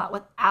do a lot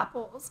with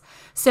apples.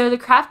 So the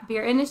craft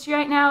beer industry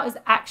right now is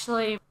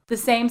actually the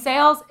same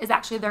sales is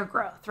actually their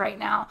growth right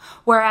now.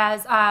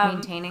 Whereas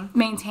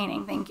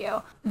maintaining, thank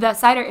you. The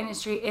cider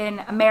industry in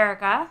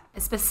America,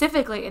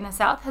 specifically in the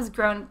South, has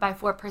grown by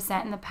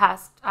 4% in the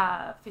past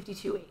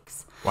 52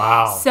 weeks.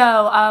 Wow.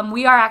 So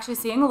we are actually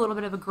seeing a little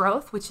bit of a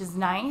growth, which is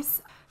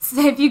nice. So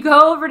if you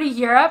go over to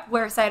Europe,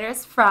 where cider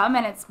is from,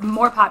 and it's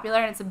more popular,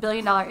 and it's $1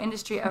 billion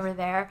industry over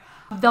there,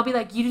 they'll be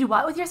like, you do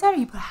what with your cider?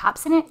 You put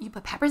hops in it? You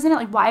put peppers in it?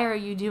 Like, why are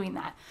you doing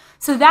that?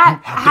 So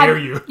that... How dare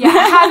you? Yeah,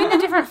 having the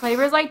different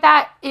flavors like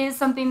that is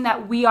something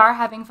that we are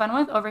having fun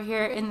with over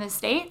here in the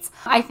States.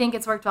 I think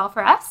it's worked well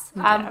for us,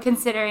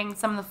 considering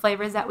some of the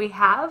flavors that we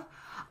have.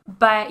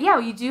 But yeah,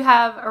 you do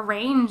have a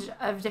range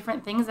of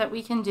different things that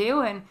we can do,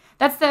 and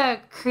that's the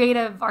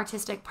creative,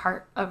 artistic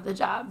part of the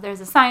job.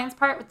 There's a science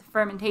part with the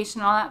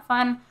fermentation and all that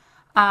fun,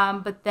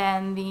 but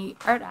then the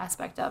art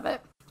aspect of it.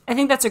 I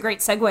think that's a great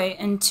segue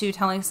into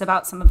telling us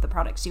about some of the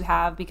products you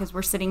have, because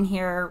we're sitting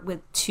here with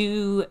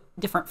 2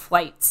 different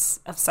flights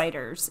of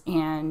ciders.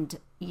 And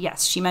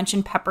yes, she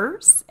mentioned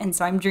peppers. And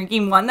so I'm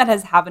drinking one that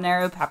has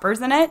habanero peppers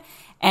in it.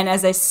 And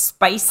as a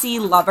spicy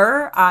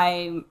lover,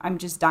 I'm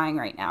just dying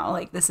right now.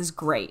 Like, this is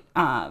great.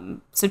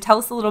 So tell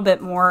us a little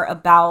bit more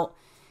about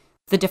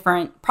the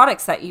different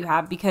products that you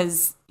have,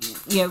 because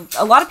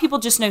a lot of people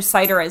just know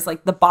cider as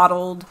like the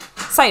bottled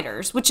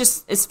ciders, which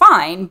is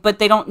fine, but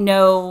they don't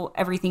know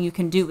everything you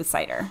can do with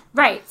cider.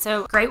 Right.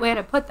 So great way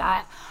to put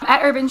that.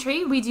 At Urban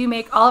Tree, we do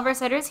make all of our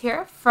ciders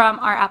here from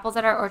our apples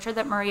at our orchard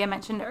that Maria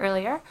mentioned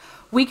earlier.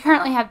 We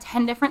currently have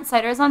 10 different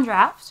ciders on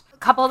draft. A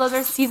couple of those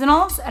are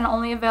seasonals and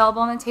only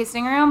available in the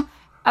tasting room.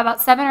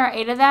 About 7 or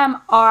 8 of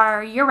them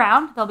are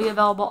year-round. They'll be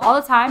available all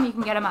the time. You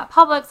can get them at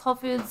Publix, Whole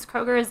Foods,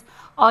 Kroger's,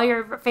 all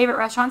your favorite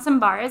restaurants and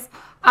bars.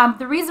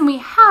 The reason we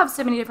have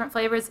so many different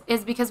flavors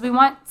is because we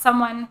want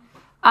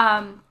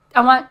I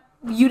want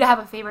you to have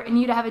a favorite and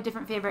you to have a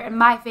different favorite and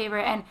my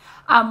favorite and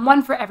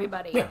one for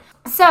everybody. Yeah.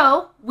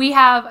 So we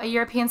have a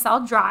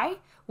European-style dry,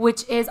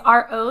 which is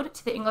our ode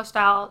to the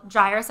English-style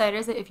drier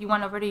ciders that if you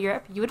went over to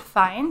Europe, you would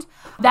find.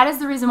 That is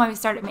the reason why we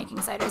started making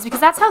ciders,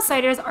 because that's how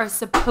ciders are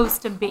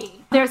supposed to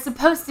be. They're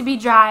supposed to be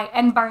dry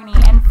and barny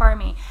and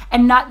farmy,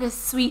 and not this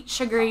sweet,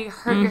 sugary,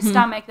 hurt your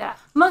stomach that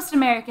most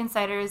American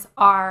ciders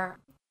are.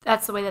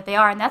 That's the way that they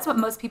are, and that's what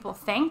most people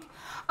think.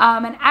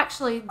 And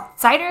actually,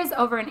 ciders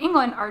over in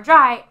England are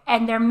dry,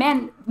 and they're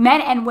men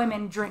and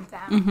women drink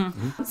them.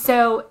 Mm-hmm.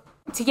 So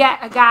to get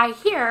a guy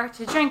here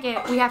to drink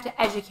it, we have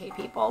to educate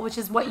people, which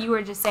is what you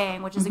were just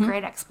saying, which is a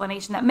great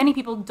explanation that many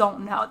people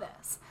don't know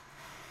this.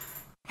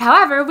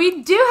 However,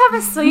 we do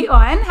have a sweet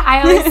one.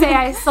 I always say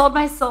I sold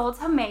my soul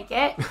to make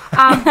it.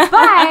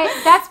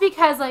 But that's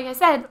because, like I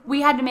said,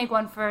 we had to make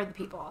one for the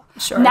people.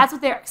 Sure. And that's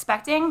what they're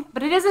expecting.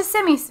 But it is a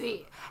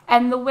semi-sweet.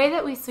 And the way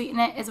that we sweeten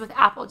it is with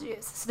apple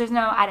juice. So there's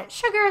no added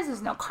sugars,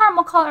 there's no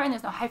caramel coloring,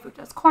 there's no high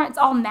fructose corn. It's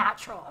all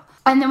natural.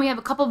 And then we have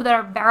a couple that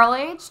are barrel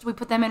aged. We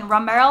put them in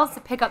rum barrels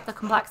to pick up the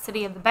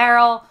complexity of the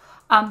barrel,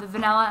 the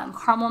vanilla and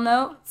caramel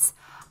notes.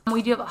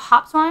 We do have a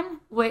hopped one,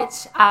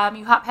 which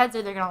you hop heads are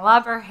either going to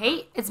love or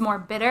hate. It's more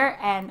bitter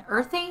and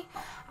earthy.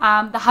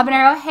 The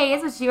habanero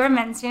haze, which you were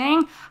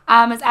mentioning,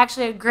 is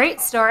actually a great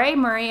story.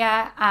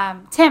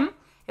 Tim,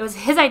 it was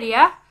his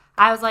idea.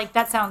 I was like,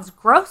 that sounds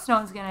gross. No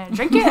one's going to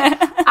drink it.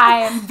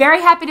 I am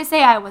very happy to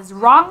say I was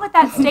wrong with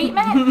that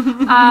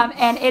statement.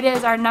 And it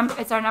is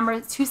it's our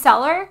number 2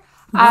 seller.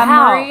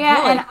 Wow, Maria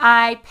really? and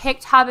I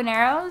picked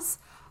habaneros.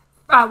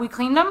 We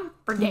cleaned them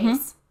for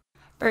days.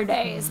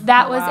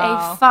 That was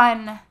a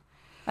fun...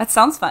 That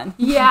sounds fun.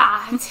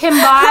 Yeah.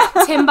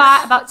 Tim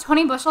bought about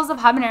 20 bushels of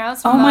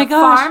habaneros from the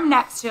farm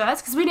next to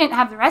us because we didn't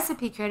have the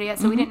recipe cured yet,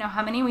 so we didn't know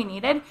how many we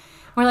needed.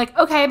 We're like,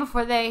 okay,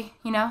 before they,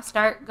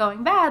 start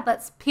going bad,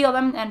 let's peel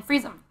them and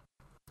freeze them.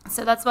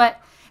 So that's what...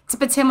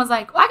 But Tim was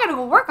like, well, I got to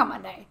go work on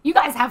Monday. You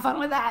guys have fun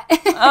with that.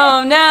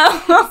 Oh, no.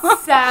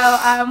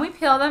 So we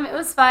peeled them. It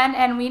was fun,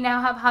 and we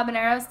now have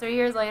habaneros 3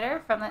 years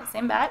later from that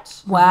same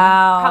batch.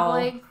 Wow.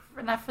 Probably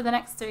enough for the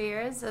next 3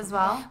 years as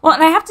well. Well,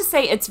 and I have to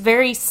say, it's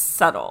very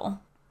subtle.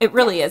 It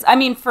really is. I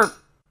mean,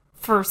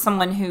 for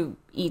someone who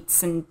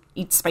eats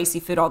spicy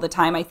food all the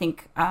time, I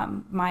think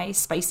my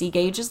spicy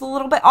gauge is a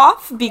little bit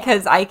off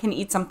because I can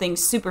eat something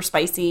super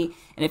spicy,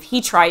 and if he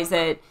tries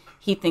it,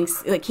 he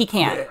thinks like he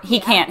can't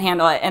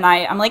handle it, and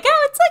I'm like,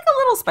 oh, it's like a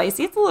little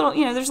spicy. It's a little,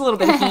 there's a little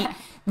bit of heat.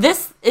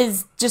 This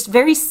is just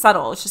very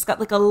subtle. It's just got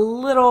like a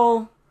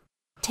little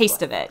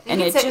taste of it,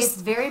 and it's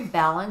very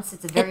balanced.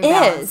 It's a very It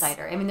balanced is.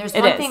 cider. I mean, there's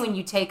It one is. thing when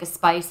you take a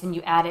spice and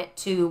you add it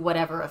to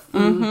whatever, a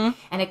food,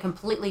 and it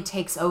completely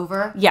takes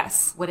over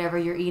Yes. whatever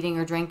you're eating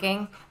or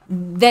drinking.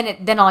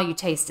 Then all you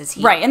taste is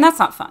heat, Right, and that's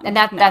not fun. and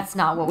that's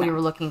not what we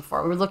were looking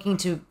for. We were looking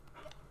to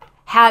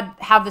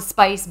have the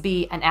spice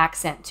be an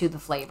accent to the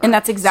flavor, And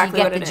that's exactly so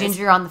you what get it the is.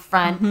 ginger on the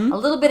front, a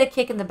little bit of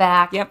kick in the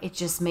back. Yep. It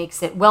just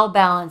makes it well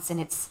balanced, and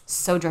it's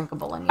so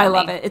drinkable and I yummy.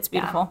 love it. It's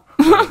beautiful.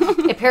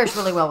 It pairs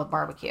really well with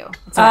barbecue.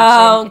 It's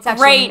Oh,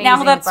 great. amazing Now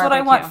with that's what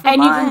I want barbecue. for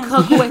And you mine. can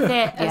cook with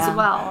it as Yeah.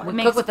 well.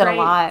 We It cook with it a great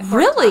lot. pork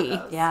Really?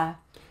 tacos. Yeah.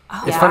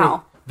 It's Wow. funny.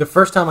 The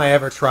first time I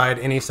ever tried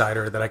any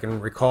cider that I can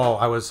recall,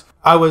 I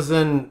was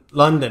in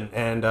London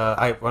and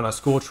I on a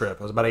school trip.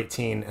 I was about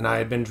 18, and I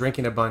had been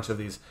drinking a bunch of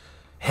these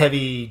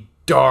heavy,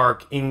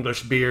 dark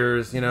English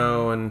beers, and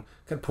kind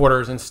of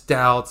porters and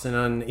stouts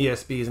and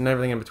ESBs and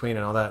everything in between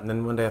and all that. And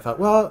then one day I thought,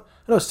 well,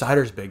 I know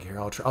cider's big here.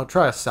 I'll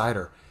try a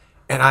cider.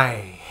 And I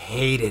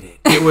hated it.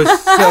 It was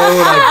so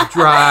like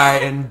dry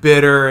and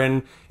bitter,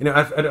 and I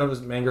don't know, it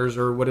was Mangers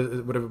or what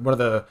is one of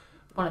the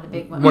One of the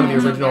big ones. one of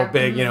the original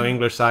big,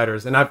 English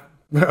ciders. And I've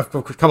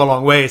come a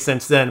long way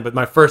since then, but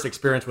my first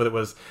experience with it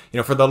was,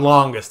 for the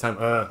longest time,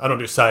 I don't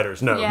do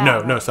ciders. No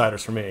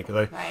ciders for me.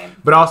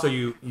 But also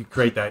you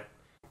create that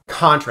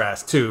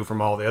contrast too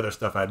from all the other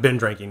stuff I'd been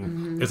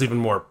drinking. It's even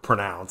more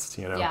pronounced,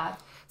 Yeah.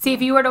 See,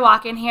 if you were to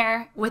walk in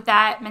here with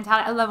that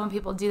mentality, I love when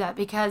people do that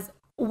because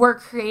we're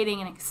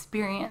creating an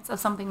experience of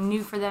something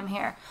new for them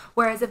here.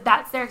 Whereas if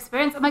that's their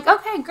experience, I'm like,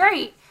 okay,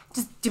 great.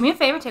 Just do me a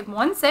favor, take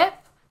one sip.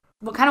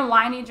 What kind of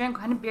wine do you drink?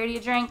 What kind of beer do you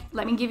drink?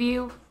 Let me give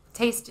you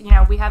taste.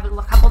 We have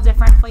a couple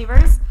different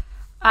flavors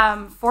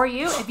for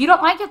you. If you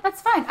don't like it,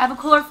 that's fine. I have a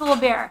cooler full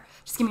of beer.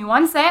 Just give me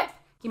one sip.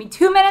 Give me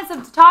 2 minutes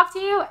to talk to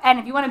you. And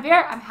if you want a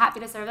beer, I'm happy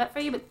to serve that for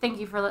you. But thank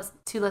you for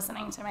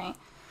listening to me.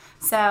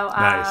 So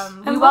Nice.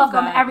 we love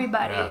welcome that.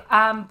 everybody.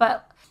 Yeah.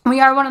 But we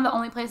are one of the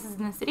only places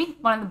in the city,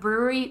 one of the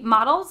brewery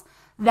models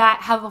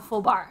that have a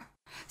full bar.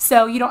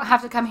 So you don't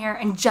have to come here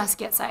and just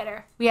get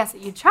cider. We ask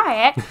that you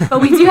try it,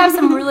 but we do have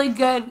some really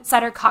good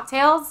cider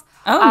cocktails.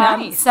 Oh,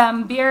 nice.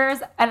 Some beers,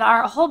 and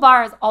our whole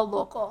bar is all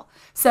local.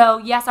 So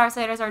yes, our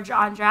ciders are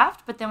on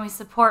draft, but then we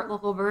support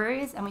local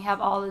breweries, and we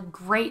have all the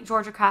great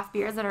Georgia craft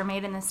beers that are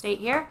made in the state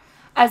here,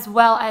 as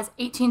well as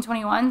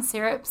 1821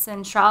 syrups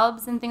and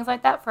shrubs and things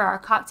like that for our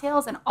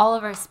cocktails, and all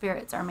of our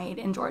spirits are made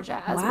in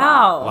Georgia as well.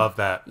 Wow. Love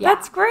that. Yeah.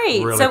 That's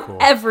great. Really so cool.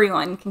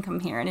 everyone can come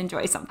here and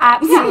enjoy something,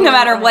 Absolutely. no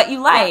matter what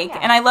you like. Yeah.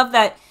 And I love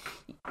that,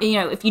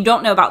 if you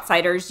don't know about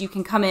ciders, you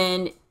can come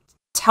in,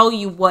 tell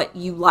you what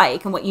you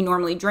like and what you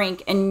normally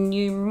drink, and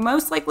you're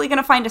most likely going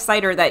to find a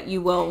cider that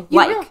you will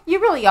like. You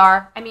really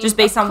are. I mean, Just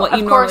based on what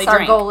you of normally course,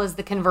 drink. our goal is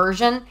the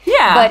conversion.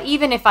 Yeah. But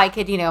even if I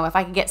could, if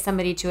I could get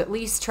somebody to at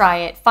least try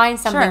it, find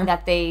something Sure.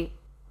 that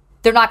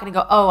they're not going to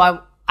go,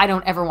 oh, I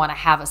don't ever want to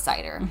have a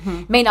cider.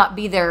 May not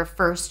be their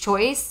first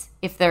choice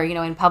if they're,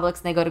 in Publix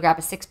and they go to grab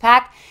a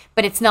 6-pack,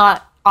 but it's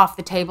not off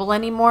the table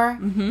anymore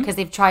because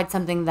they've tried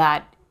something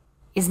that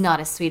is not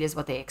as sweet as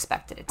what they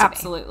expected it to be.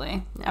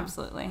 Absolutely.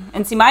 Absolutely.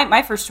 And see,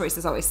 my first choice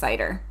is always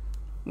cider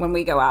when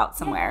we go out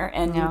somewhere.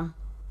 And Yeah.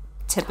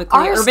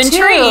 typically Ours Urban too.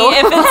 Tree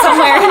if it's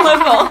somewhere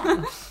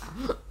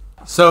local.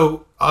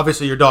 So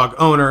obviously you're dog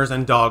owners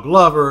and dog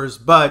lovers,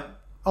 but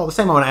all the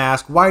same, I want to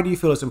ask, why do you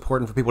feel it's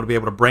important for people to be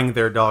able to bring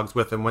their dogs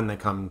with them when they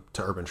come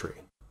to Urban Tree?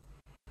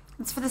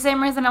 It's for the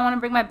same reason I want to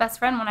bring my best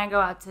friend when I go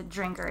out to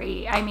drink or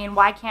eat. I mean,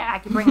 why can't I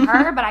can bring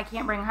her, but I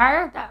can't bring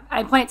her?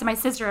 I point it to my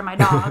sister and my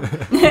dog.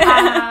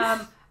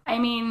 I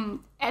mean,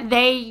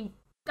 I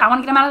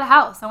want to get them out of the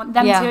house. I want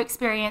them Yeah. to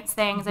experience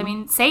things. I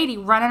mean, Sadie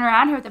running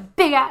around here with a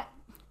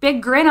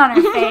big grin on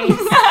her face.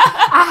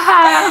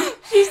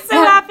 She's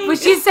so happy. But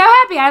she's so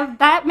happy.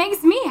 That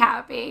makes me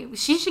happy.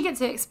 She should get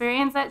to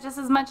experience that just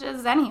as much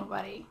as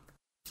anybody.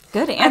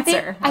 Good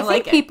answer. I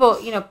like think it. people,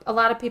 a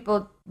lot of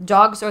people,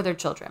 dogs are their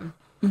children.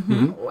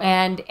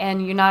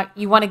 And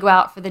you want to go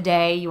out for the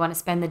day, you want to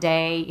spend the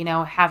day,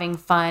 having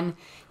fun.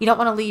 You don't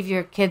want to leave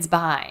your kids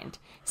behind.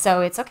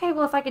 So it's okay,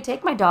 well, if I could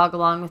take my dog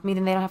along with me,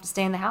 then they don't have to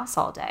stay in the house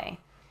all day.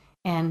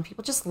 And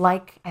people just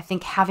like, I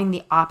think, having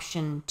the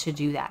option to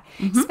do that,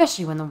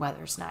 especially when the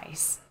weather's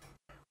nice.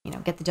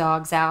 Get the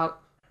dogs out,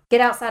 get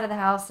outside of the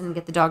house and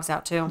get the dogs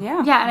out too.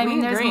 Yeah. Yeah, and I we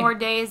mean, there's agree. more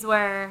days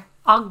where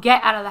I'll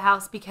get out of the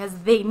house because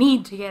they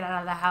need to get out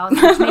of the house,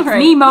 which makes Right.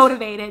 me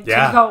motivated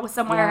Yeah. to go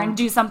somewhere Yeah. and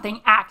do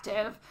something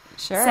active.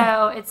 Sure.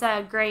 So it's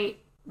a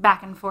great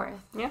back and forth.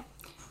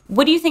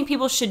 What do you think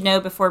people should know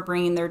before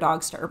bringing their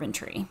dogs to Urban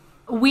Tree?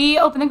 We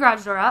open the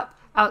garage door up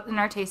out in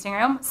our tasting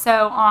room.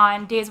 So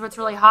on days where it's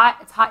really hot,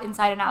 it's hot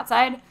inside and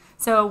outside.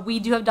 So we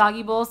do have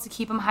doggy bowls to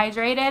keep them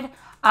hydrated.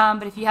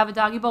 But if you have a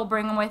doggy bowl,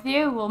 bring them with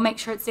you. We'll make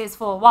sure it stays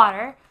full of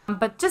water.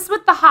 But just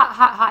with the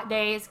hot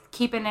days,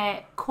 keeping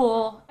it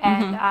cool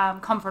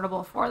and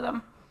comfortable for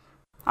them.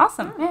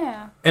 Awesome.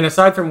 Yeah. And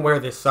aside from where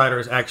this cider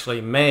is actually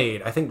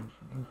made, I think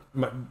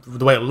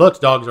the way it looks,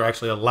 dogs are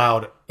actually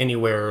allowed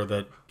anywhere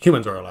that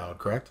humans are allowed,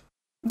 correct?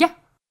 Yeah.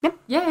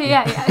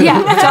 Yeah. Sorry,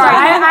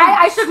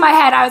 I shook my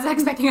head. I was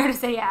expecting her to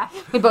say yeah.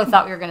 We both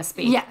thought we were going to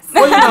speak. Yes.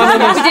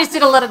 Well, We just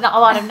did a lot of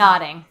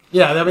nodding.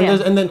 Yeah, I mean,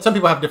 and then some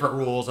people have different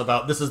rules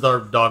about this is their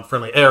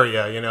dog-friendly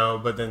area,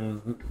 but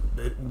then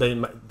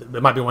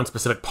it might be one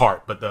specific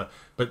part, but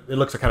it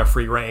looks like kind of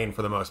free reign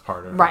for the most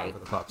part. Right. For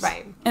the pups.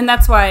 Right. And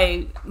that's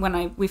why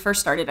when we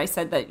first started, I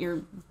said that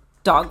you're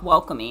dog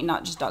welcoming,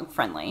 not just dog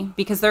friendly,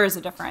 because there is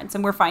a difference,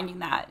 and we're finding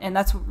that, and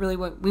that's really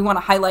what we want to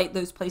highlight,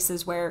 those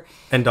places where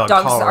and dogs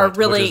are tolerant,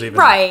 really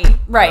right.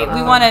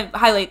 We want to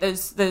highlight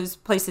those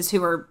places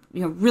who are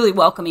really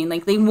welcoming,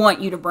 like they want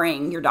you to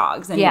bring your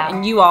dogs,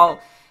 and you all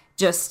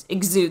just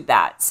exude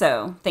that.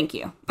 So thank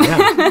you.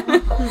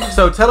 Yeah.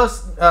 So tell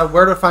us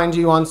where to find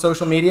you on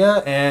social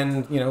media,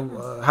 and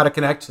how to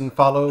connect and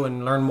follow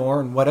and learn more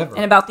and whatever.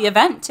 And about the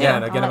event too. Yeah,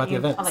 and again about the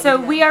event.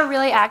 So we are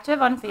really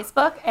active on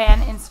Facebook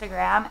and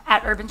Instagram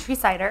at Urban Tree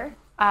Cider.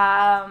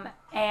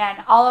 And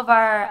all of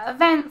our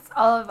events,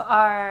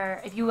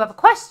 if you have a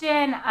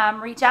question,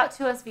 reach out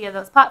to us via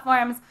those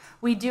platforms.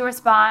 We do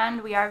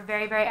respond. We are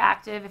very, very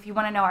active. If you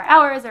want to know our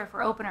hours, or if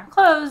we're open or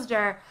closed,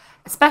 or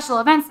special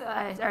events,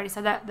 I already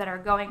said that are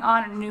going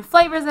on, and new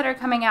flavors that are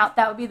coming out,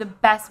 that would be the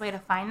best way to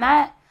find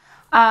that.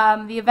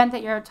 The event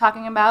that you're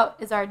talking about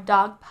is our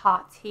dog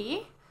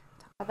potty.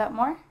 Talk about that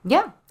more.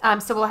 Yeah.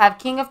 So we'll have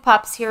King of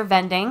Pups here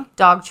vending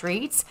dog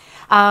treats.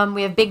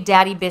 We have Big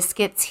Daddy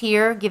Biscuits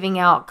here giving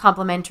out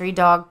complimentary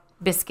dog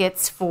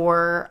biscuits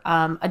for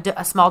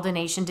a small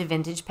donation to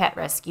Vintage Pet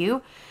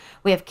Rescue.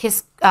 We have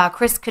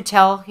Chris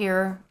Cattell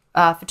here,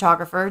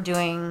 photographer,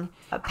 doing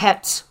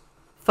pet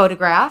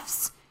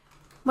photographs.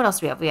 What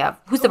else do we have?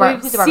 Who's the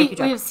barbecue truck?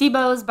 We have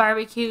Seabo's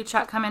barbecue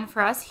truck coming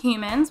for us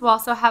humans. We'll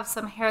also have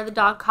some Hair of the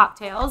Dog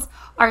cocktails,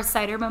 our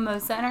cider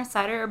mimosa, and our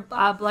cider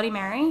Bloody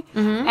Mary.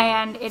 Mm-hmm.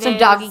 And some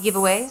doggy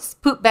giveaways,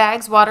 poop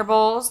bags, water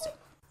bowls.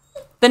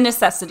 The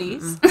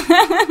necessities.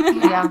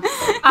 Yeah.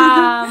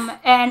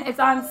 And it's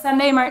on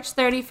Sunday, March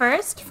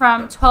 31st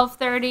from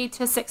 12:30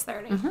 to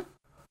 6:30. Mm-hmm.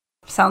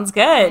 Sounds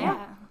good.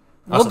 Yeah.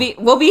 Awesome.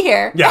 We'll be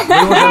here. Yeah, we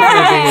will definitely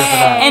be here for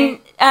that. And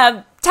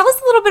tell us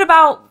a little bit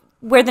about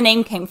where the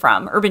name came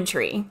from, Urban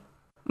Tree.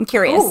 I'm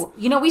curious. Ooh,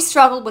 we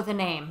struggled with a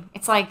name.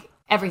 It's like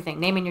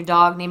everything, naming your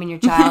dog, naming your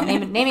child,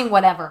 naming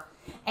whatever.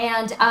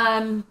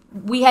 And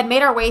we had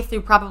made our way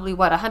through probably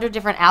 100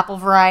 different apple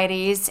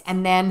varieties,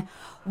 and then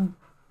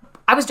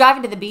I was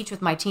driving to the beach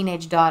with my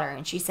teenage daughter,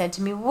 and she said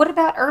to me, "What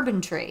about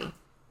Urban Tree?" And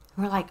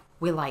we're like,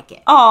 "We like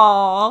it."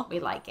 Aww. We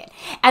like it.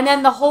 And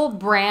then the whole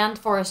brand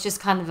for us just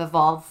kind of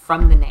evolved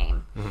from the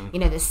name. Mm-hmm.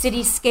 The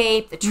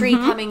cityscape, the tree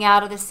coming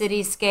out of the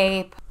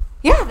cityscape.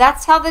 Yeah,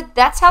 that's how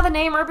the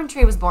name Urban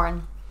Tree was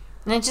born.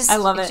 And I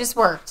love it. It just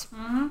worked.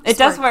 Mm-hmm. It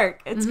does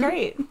work. It's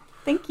great.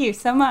 Thank you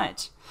so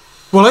much.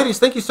 Well, ladies,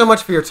 thank you so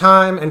much for your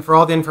time and for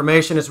all the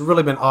information. It's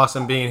really been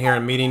awesome being here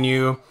and meeting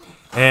you.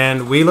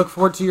 And we look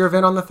forward to your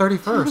event on the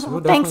 31st.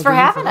 We'll thanks for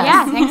having us.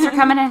 Yeah, thanks for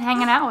coming and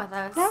hanging out with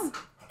us. Yeah.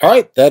 All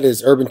right, that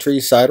is Urban Tree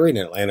Cidery in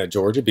Atlanta,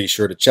 Georgia. Be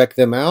sure to check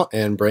them out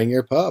and bring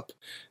your pup.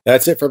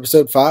 That's it for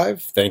episode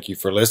 5. Thank you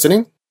for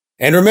listening.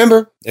 And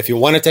remember, if you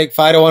want to take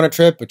Fido on a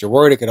trip, but you're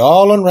worried it could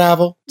all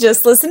unravel,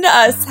 just listen to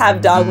us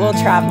have Dog Will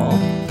Travel.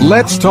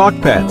 Let's Talk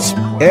Pets,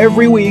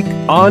 every week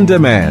on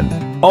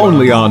demand,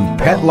 only on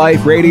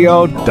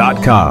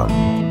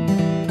PetLifeRadio.com.